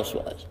everybody else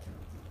was.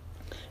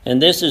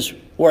 And this is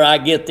where I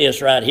get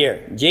this right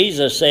here.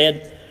 Jesus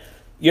said,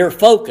 your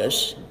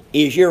focus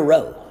is your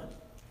row.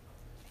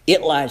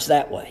 It lies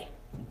that way.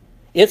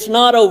 It's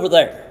not over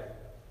there.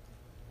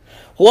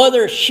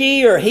 Whether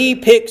she or he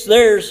picks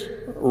theirs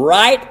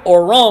right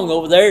or wrong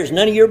over there is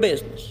none of your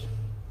business.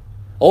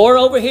 Or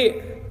over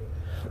here.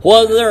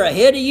 Whether they're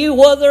ahead of you,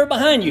 whether they're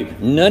behind you,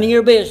 none of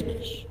your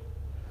business.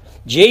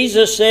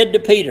 Jesus said to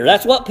Peter,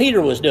 that's what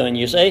Peter was doing,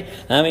 you see.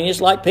 I mean,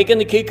 it's like picking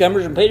the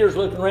cucumbers, and Peter's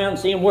looking around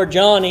seeing where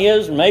John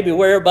is and maybe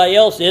where everybody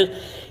else is.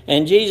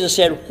 And Jesus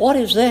said, what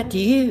is that to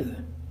you?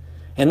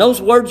 And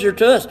those words are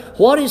to us.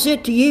 What is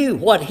it to you?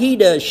 What he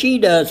does, she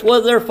does,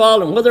 whether they're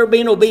following, whether they're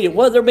being obedient,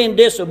 whether they're being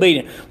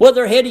disobedient, whether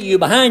they're ahead of you,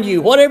 behind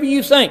you, whatever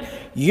you think.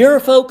 Your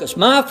focus,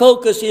 my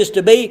focus is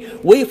to be,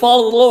 we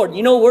follow the Lord.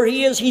 You know where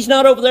he is? He's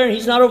not over there, and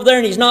he's not over there,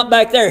 and he's not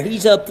back there.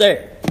 He's up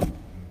there.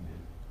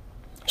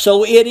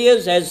 So it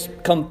is, as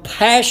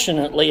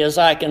compassionately as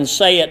I can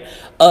say it,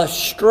 a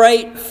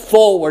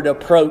straightforward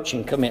approach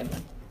and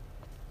commitment.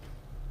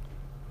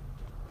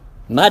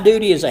 My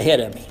duty is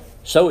ahead of me.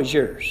 So is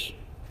yours.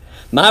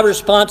 My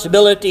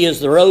responsibility is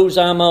the rows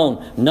I'm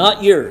on,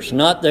 not yours,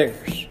 not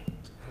theirs.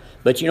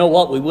 But you know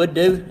what we would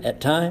do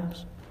at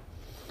times?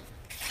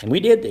 And we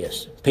did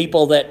this.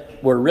 People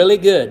that were really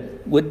good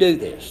would do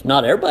this.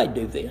 Not everybody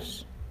do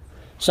this.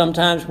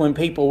 Sometimes when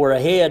people were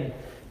ahead,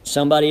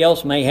 somebody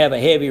else may have a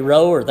heavy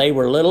row, or they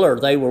were little, or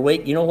they were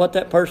weak. You know what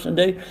that person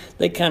do?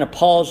 They kind of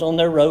pause on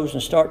their rows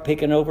and start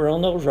picking over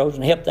on those rows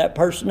and help that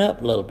person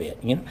up a little bit.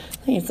 You know,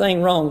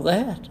 anything wrong with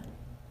that?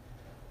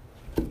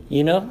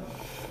 You know?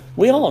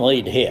 We all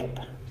need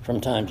help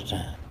from time to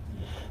time.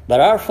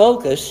 But our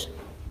focus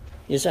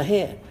is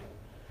ahead.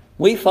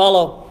 We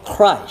follow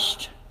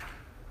Christ.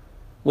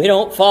 We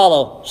don't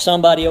follow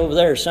somebody over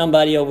there,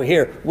 somebody over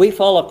here. We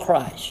follow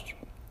Christ.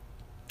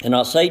 And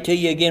I'll say to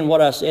you again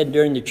what I said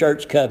during the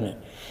church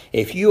covenant.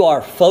 If you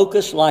are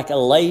focused like a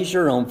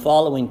laser on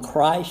following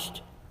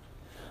Christ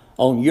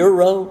on your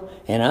row,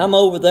 and I'm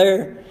over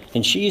there,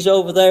 and she's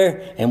over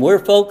there, and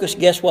we're focused,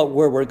 guess what?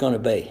 Where we're going to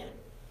be?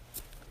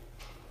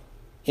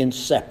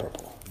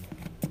 Inseparable.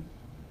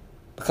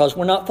 Because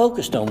we're not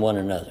focused on one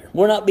another.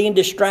 We're not being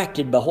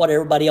distracted by what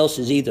everybody else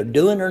is either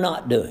doing or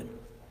not doing.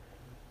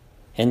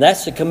 And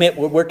that's the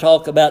commitment we're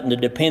talking about in the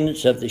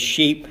dependence of the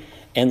sheep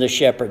and the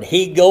shepherd.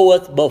 He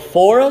goeth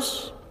before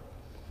us.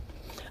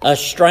 A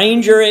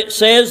stranger, it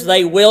says,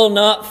 they will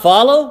not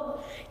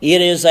follow.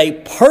 It is a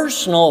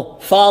personal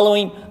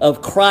following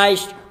of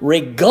Christ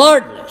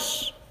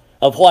regardless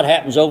of what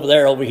happens over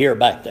there, over here,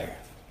 back there.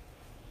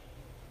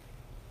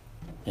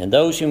 And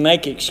those who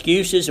make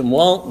excuses and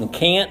won't and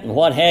can't and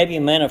what have you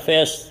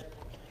manifest,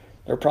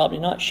 they're probably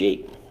not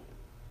sheep.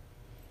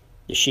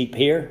 The sheep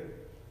here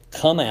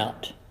come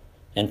out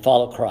and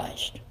follow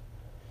Christ.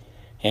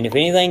 And if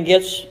anything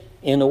gets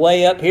in the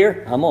way up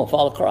here, I'm going to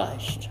follow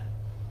Christ.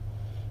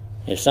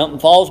 If something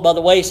falls by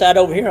the wayside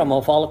over here, I'm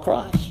going to follow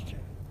Christ.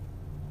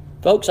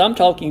 Folks, I'm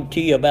talking to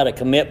you about a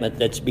commitment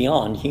that's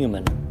beyond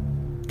human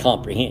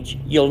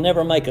comprehension. You'll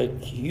never make a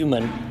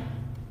human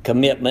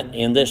commitment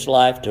in this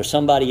life to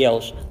somebody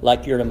else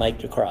like you're to make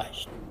to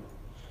Christ.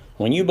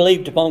 When you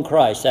believed upon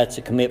Christ, that's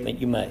the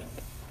commitment you make.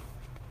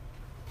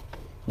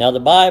 Now the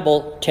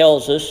Bible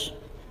tells us,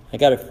 I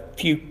got a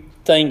few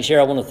things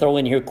here I want to throw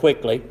in here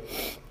quickly.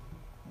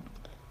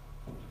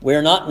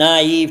 We're not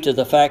naive to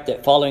the fact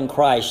that following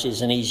Christ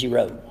is an easy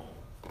road.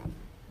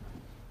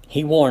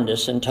 He warned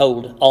us and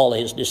told all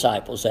his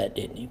disciples that,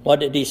 didn't he? What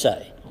did he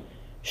say?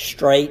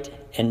 Straight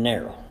and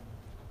narrow.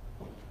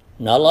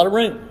 Not a lot of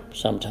room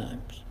sometimes.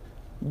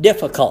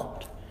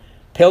 Difficult.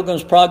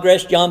 Pilgrim's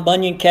Progress, John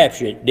Bunyan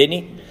captured it, didn't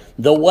he?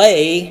 The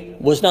way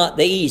was not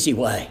the easy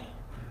way.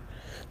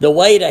 The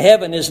way to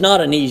heaven is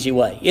not an easy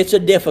way. It's a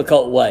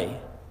difficult way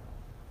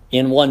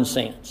in one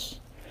sense.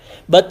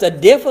 But the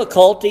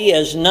difficulty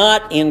is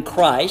not in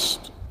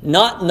Christ,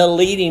 not in the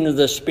leading of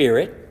the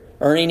Spirit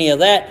or any of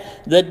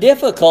that. The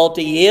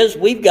difficulty is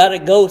we've got to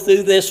go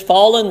through this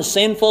fallen,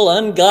 sinful,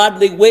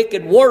 ungodly,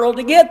 wicked world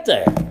to get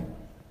there.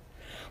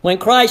 When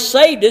Christ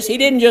saved us, he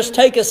didn't just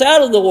take us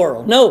out of the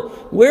world.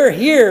 No, we're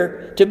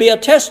here to be a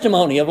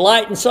testimony of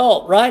light and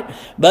salt, right?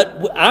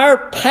 But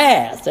our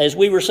path, as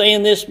we were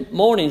saying this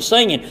morning,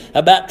 singing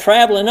about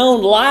traveling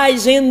on,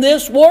 lies in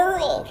this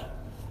world.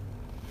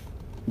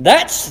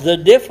 That's the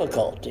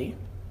difficulty.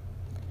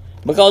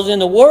 Because in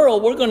the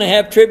world, we're going to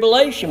have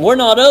tribulation. We're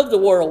not of the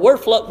world.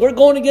 We're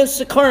going against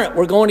the current.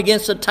 We're going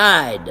against the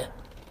tide.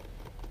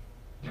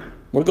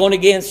 We're going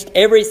against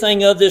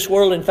everything of this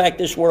world. In fact,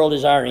 this world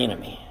is our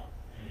enemy.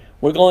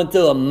 We're going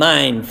through a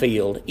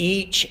minefield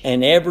each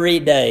and every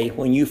day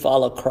when you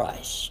follow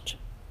Christ.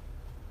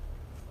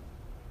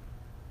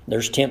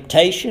 There's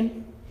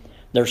temptation.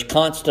 There's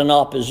constant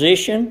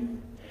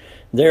opposition.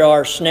 There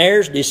are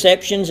snares,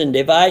 deceptions, and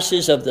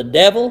devices of the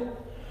devil.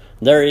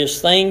 There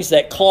is things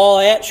that claw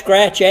at,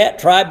 scratch at,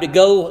 try to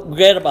go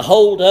get a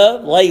hold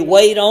of, lay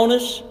weight on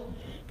us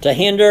to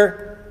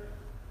hinder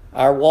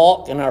our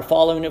walk and our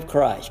following of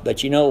Christ.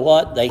 But you know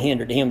what? They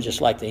hindered him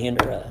just like they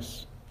hinder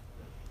us.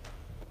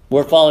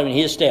 We're following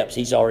his steps.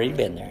 He's already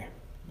been there.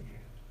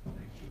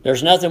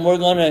 There's nothing we're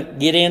going to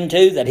get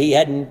into that he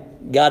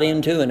hadn't got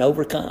into and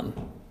overcome.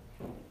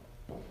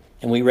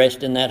 And we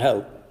rest in that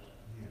hope.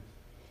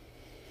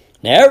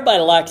 Now,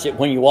 everybody likes it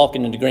when you're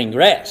walking in the green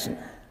grass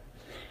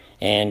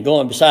and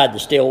going beside the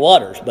still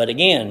waters. But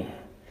again,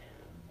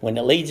 when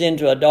it leads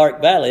into a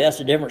dark valley, that's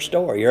a different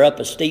story. You're up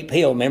a steep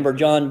hill. Remember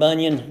John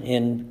Bunyan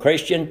in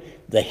Christian?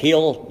 The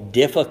hill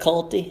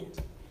difficulty?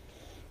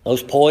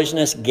 Those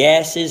poisonous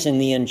gases in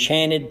the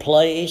enchanted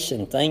place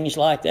and things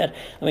like that.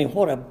 I mean,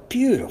 what a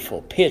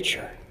beautiful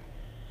picture.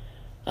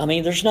 I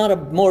mean, there's not a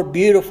more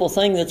beautiful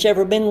thing that's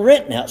ever been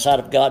written outside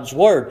of God's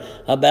Word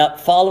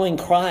about following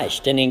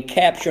Christ and in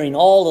capturing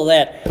all of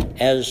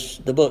that as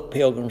the book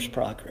Pilgrim's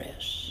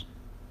Progress.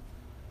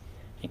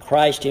 And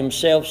Christ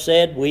himself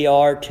said we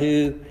are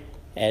to,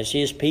 as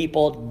his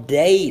people,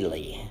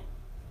 daily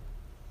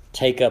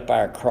take up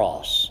our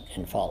cross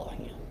and follow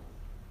him.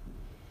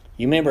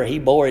 You remember he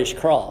bore his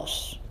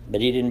cross,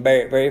 but he didn't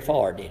bear it very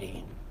far, did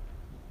he?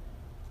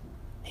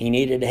 He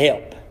needed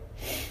help.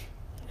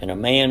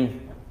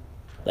 And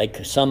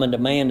they summoned a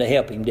man to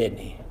help him, didn't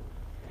he?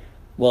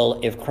 Well,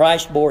 if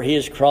Christ bore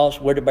his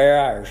cross, we're to bear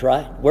ours,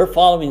 right? We're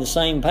following the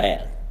same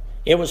path.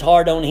 It was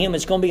hard on him,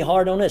 it's going to be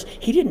hard on us.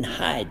 He didn't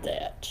hide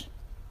that.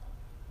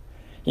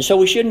 And so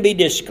we shouldn't be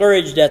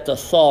discouraged at the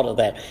thought of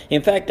that.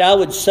 In fact, I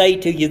would say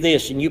to you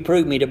this, and you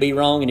prove me to be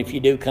wrong, and if you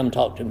do, come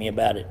talk to me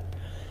about it.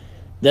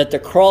 That the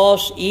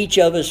cross each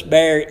of us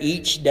bear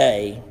each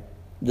day,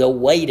 the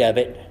weight of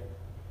it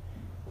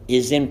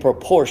is in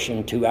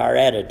proportion to our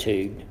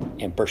attitude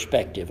and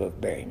perspective of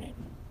bearing it.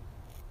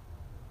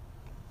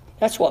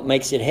 That's what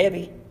makes it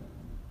heavy.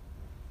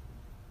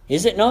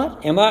 Is it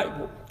not?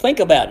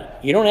 Think about it.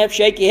 You don't have to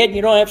shake your head and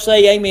you don't have to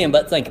say amen,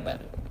 but think about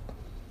it.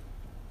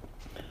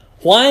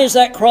 Why is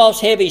that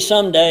cross heavy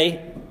some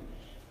day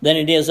than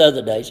it is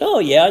other days? Oh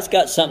yeah, it's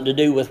got something to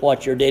do with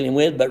what you're dealing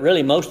with, but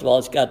really most of all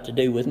it's got to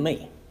do with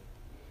me.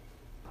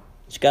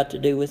 It's got to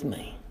do with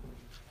me.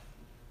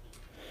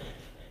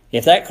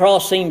 If that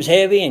cross seems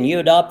heavy and you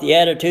adopt the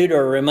attitude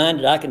or are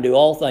reminded I can do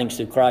all things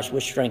through Christ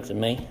which strengthen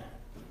me,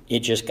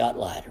 it just got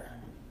lighter.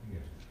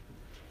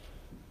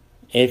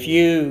 If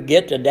you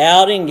get to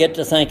doubting, get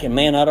to thinking,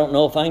 man, I don't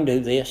know if I can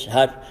do this.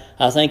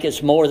 I think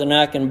it's more than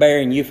I can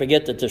bear, and you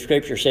forget that the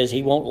Scripture says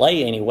he won't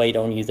lay any weight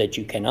on you that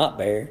you cannot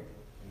bear.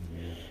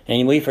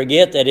 And we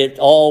forget that it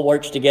all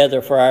works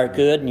together for our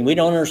good, and we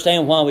don't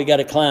understand why we got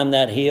to climb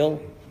that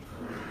hill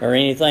or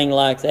anything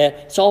like that.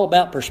 It's all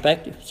about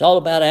perspective. It's all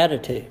about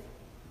attitude.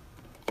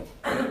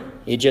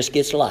 It just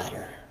gets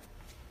lighter.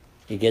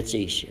 It gets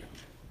easier.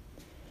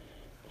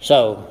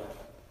 So,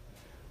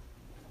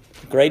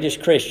 the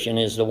greatest Christian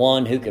is the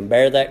one who can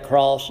bear that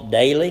cross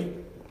daily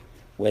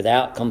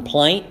without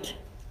complaint,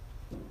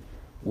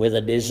 with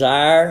a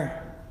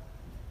desire,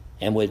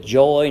 and with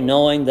joy,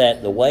 knowing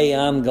that the way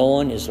I'm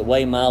going is the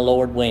way my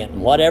Lord went.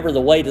 And whatever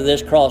the weight of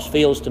this cross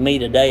feels to me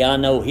today, I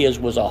know his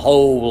was a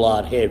whole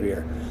lot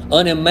heavier,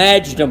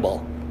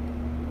 unimaginable,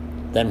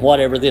 than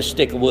whatever this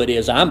stick of wood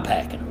is I'm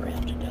packing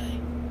around today.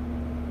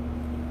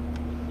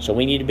 So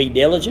we need to be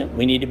diligent.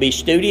 We need to be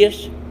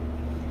studious.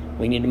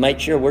 We need to make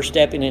sure we're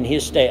stepping in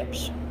his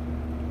steps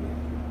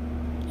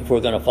if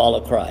we're going to follow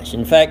Christ.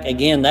 In fact,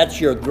 again,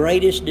 that's your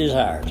greatest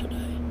desire today.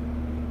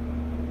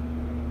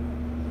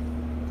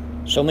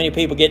 So many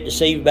people get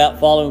deceived about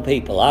following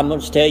people. I'm going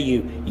to tell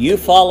you, you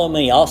follow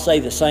me. I'll say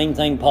the same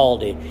thing Paul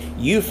did.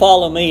 You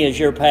follow me as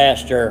your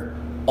pastor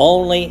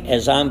only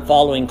as I'm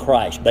following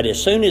Christ. But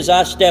as soon as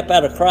I step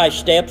out of Christ's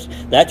steps,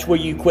 that's where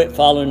you quit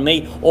following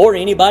me or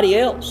anybody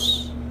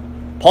else.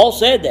 Paul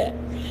said that.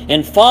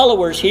 And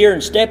followers here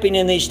and stepping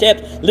in these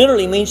steps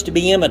literally means to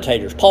be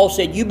imitators. Paul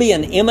said, you be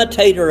an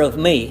imitator of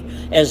me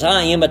as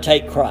I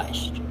imitate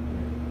Christ.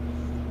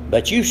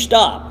 But you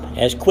stop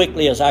as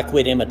quickly as I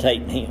quit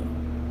imitating him.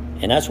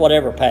 And that's what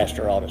every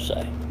pastor ought to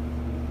say.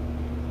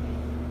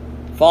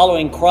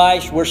 Following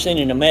Christ, we're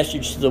sending a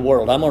message to the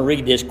world. I'm going to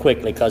read this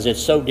quickly because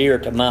it's so dear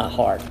to my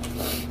heart.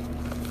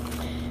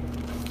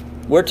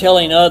 We're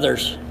telling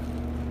others,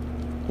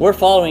 we're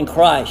following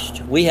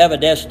Christ. We have a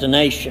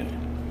destination.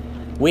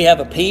 We have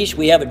a peace.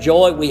 We have a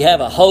joy. We have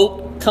a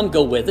hope. Come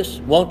go with us,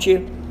 won't you?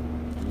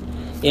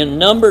 In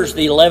Numbers,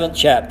 the 11th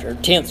chapter,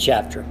 10th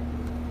chapter,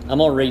 I'm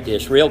going to read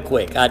this real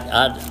quick.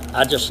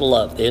 I just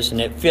love this, and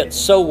it fits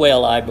so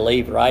well, I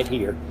believe, right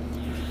here.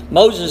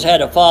 Moses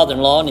had a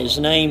father-in-law, and his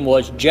name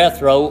was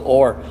Jethro,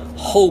 or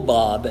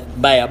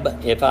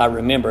Hobab, if I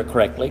remember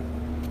correctly.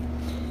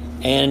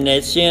 And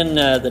it's in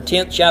the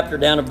 10th chapter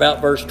down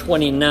about verse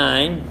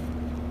 29.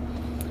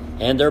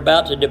 And they're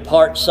about to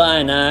depart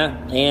Sinai.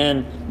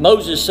 And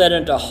Moses said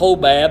unto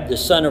Hobab, the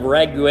son of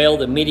Raguel,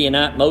 the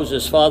Midianite,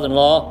 Moses'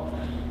 father-in-law,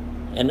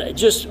 and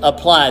just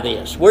apply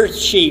this. We're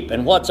sheep,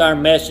 and what's our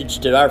message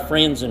to our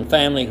friends and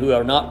family who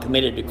are not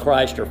committed to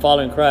Christ or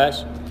following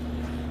Christ?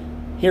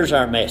 Here's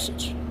our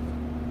message.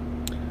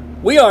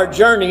 We are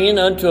journeying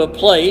unto a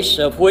place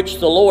of which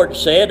the Lord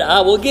said,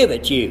 I will give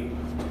it you.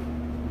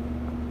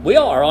 We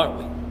are, aren't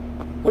we?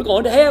 We're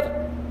going to heaven.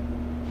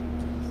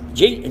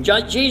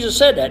 Jesus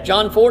said that,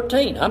 John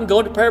 14. I'm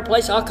going to prepare a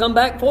place, I'll come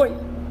back for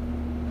you.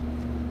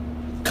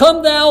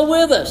 Come thou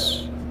with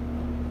us,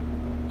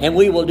 and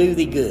we will do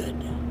thee good.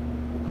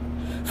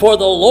 For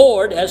the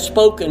Lord has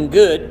spoken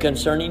good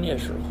concerning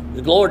Israel.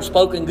 The Lord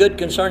spoken good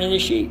concerning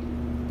his sheep.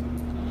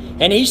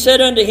 And he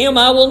said unto him,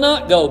 I will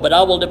not go, but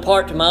I will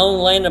depart to my own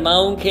land and my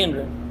own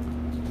kindred.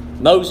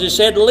 Moses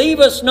said, Leave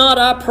us not,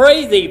 I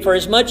pray thee, for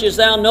as much as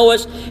thou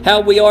knowest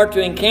how we are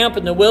to encamp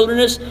in the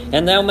wilderness,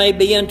 and thou may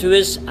be unto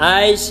us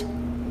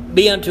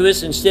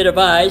instead of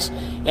eyes.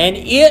 And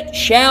it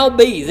shall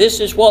be, this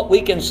is what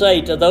we can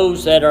say to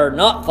those that are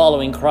not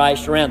following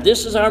Christ around.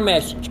 This is our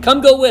message.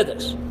 Come go with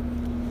us.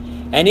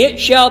 And it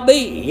shall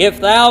be, if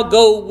thou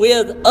go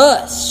with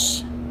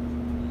us,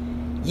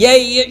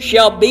 yea, it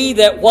shall be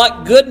that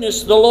what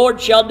goodness the Lord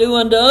shall do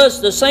unto us,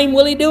 the same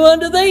will he do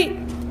unto thee.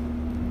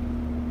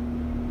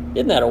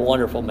 Isn't that a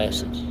wonderful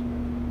message?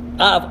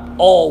 I've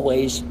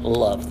always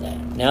loved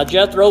that. Now,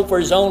 Jethro, for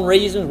his own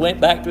reasons, went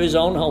back to his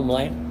own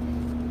homeland.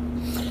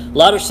 A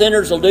lot of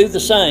sinners will do the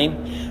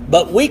same,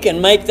 but we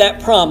can make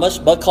that promise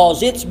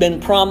because it's been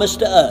promised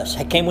to us.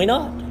 Can we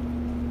not?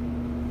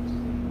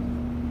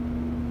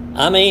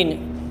 I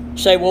mean,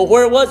 say, well,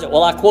 where was it?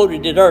 Well, I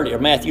quoted it earlier,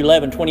 Matthew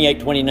 11, 28,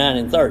 29,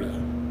 and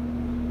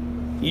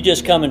 30. You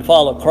just come and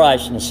follow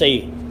Christ and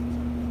see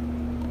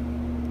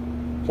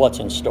what's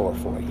in store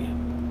for you.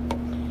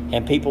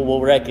 And people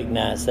will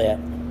recognize that.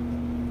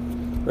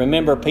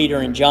 Remember Peter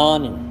and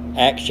John in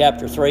Acts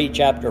chapter 3,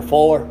 chapter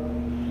 4?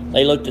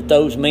 They looked at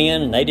those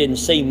men and they didn't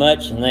see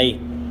much, and they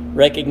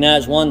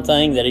recognized one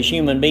thing, that as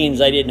human beings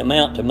they didn't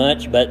amount to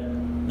much, but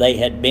they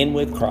had been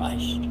with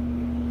Christ.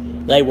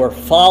 They were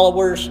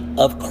followers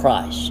of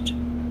Christ.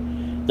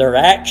 Their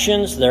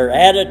actions, their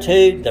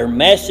attitude, their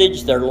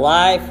message, their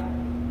life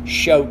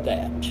showed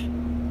that.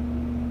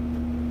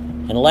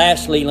 And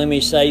lastly, let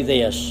me say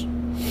this.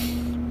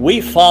 We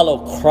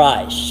follow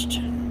Christ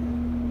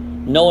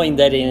knowing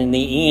that in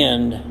the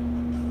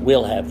end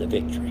we'll have the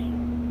victory.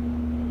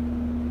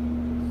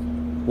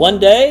 One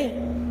day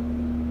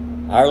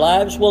our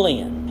lives will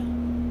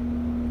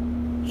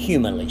end,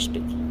 humanly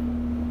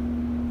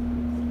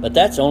speaking. But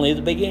that's only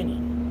the beginning.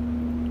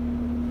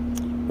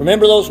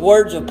 Remember those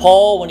words of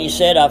Paul when he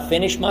said, I've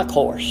finished my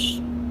course.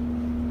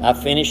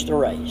 I've finished the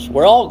race.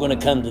 We're all going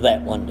to come to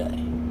that one day.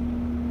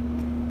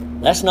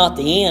 That's not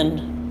the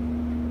end.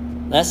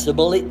 That's the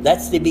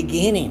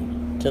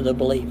beginning to the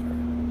believer.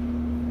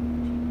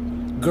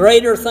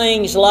 Greater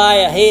things lie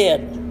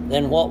ahead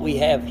than what we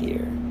have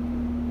here.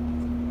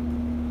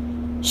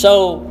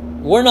 So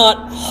we're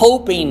not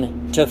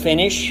hoping to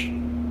finish.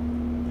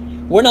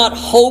 We're not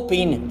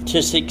hoping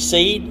to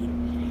succeed.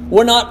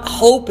 We're not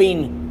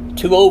hoping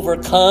to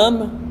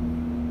overcome.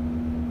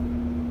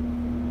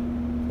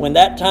 When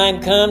that time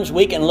comes,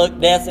 we can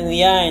look death in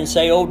the eye and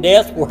say, "O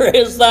death, where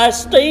is thy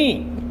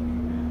sting?"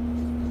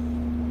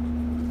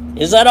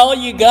 Is that all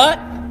you got?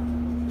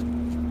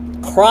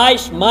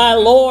 Christ my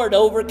Lord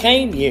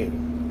overcame you,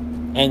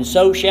 and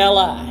so shall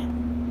I,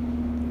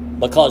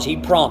 because He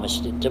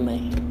promised it to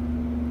me.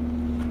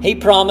 He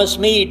promised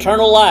me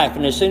eternal life,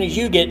 and as soon as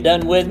you get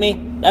done with me,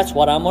 that's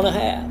what I'm going to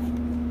have.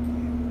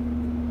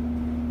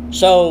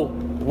 So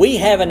we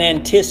have an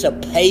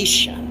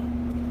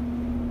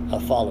anticipation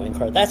of following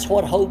Christ. That's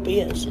what hope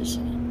is,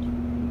 isn't it?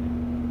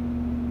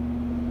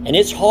 And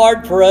it's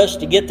hard for us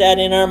to get that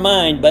in our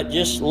mind, but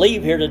just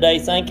leave here today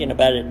thinking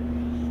about it.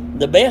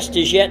 The best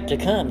is yet to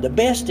come. The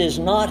best is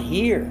not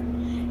here.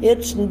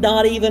 It's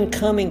not even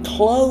coming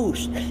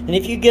close. And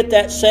if you get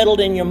that settled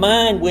in your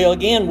mind,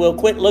 we'll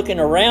quit looking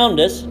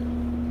around us,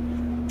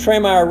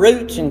 trim our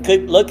roots, and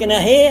keep looking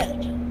ahead.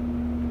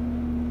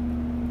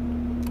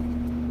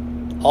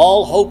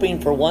 All hoping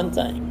for one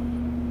thing.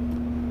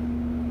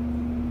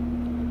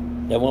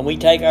 That when we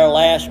take our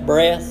last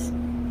breath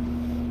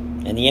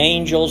and the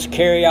angels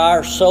carry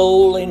our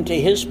soul into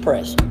His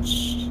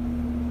presence,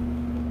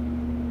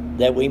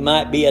 that we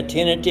might be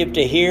attentive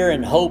to hear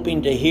and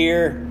hoping to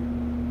hear,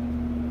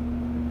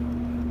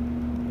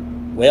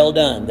 "Well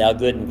done, thou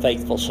good and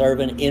faithful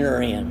servant,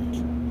 enter in."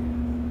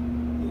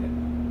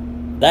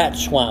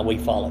 That's why we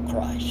follow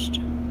Christ.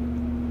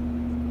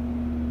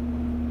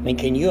 I mean,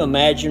 can you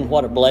imagine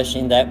what a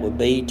blessing that would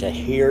be to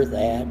hear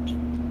that?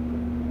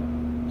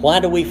 Why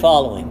do we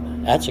follow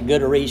Him? That's a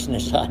good reason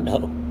as I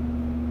know.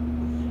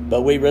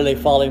 But we really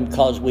follow Him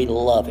because we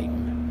love Him.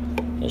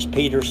 As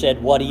Peter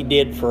said, what He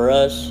did for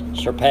us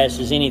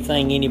surpasses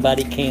anything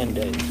anybody can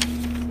do.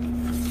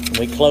 And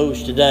we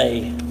close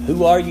today.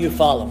 Who are you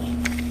following?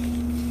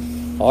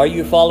 Are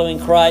you following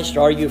Christ?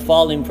 Are you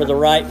following Him for the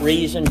right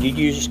reason? Did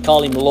you just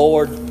call Him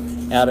Lord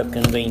out of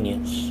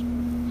convenience?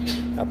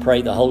 I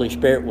pray the Holy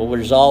Spirit will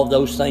resolve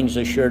those things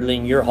assuredly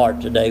in your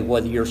heart today,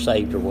 whether you're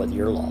saved or whether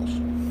you're lost.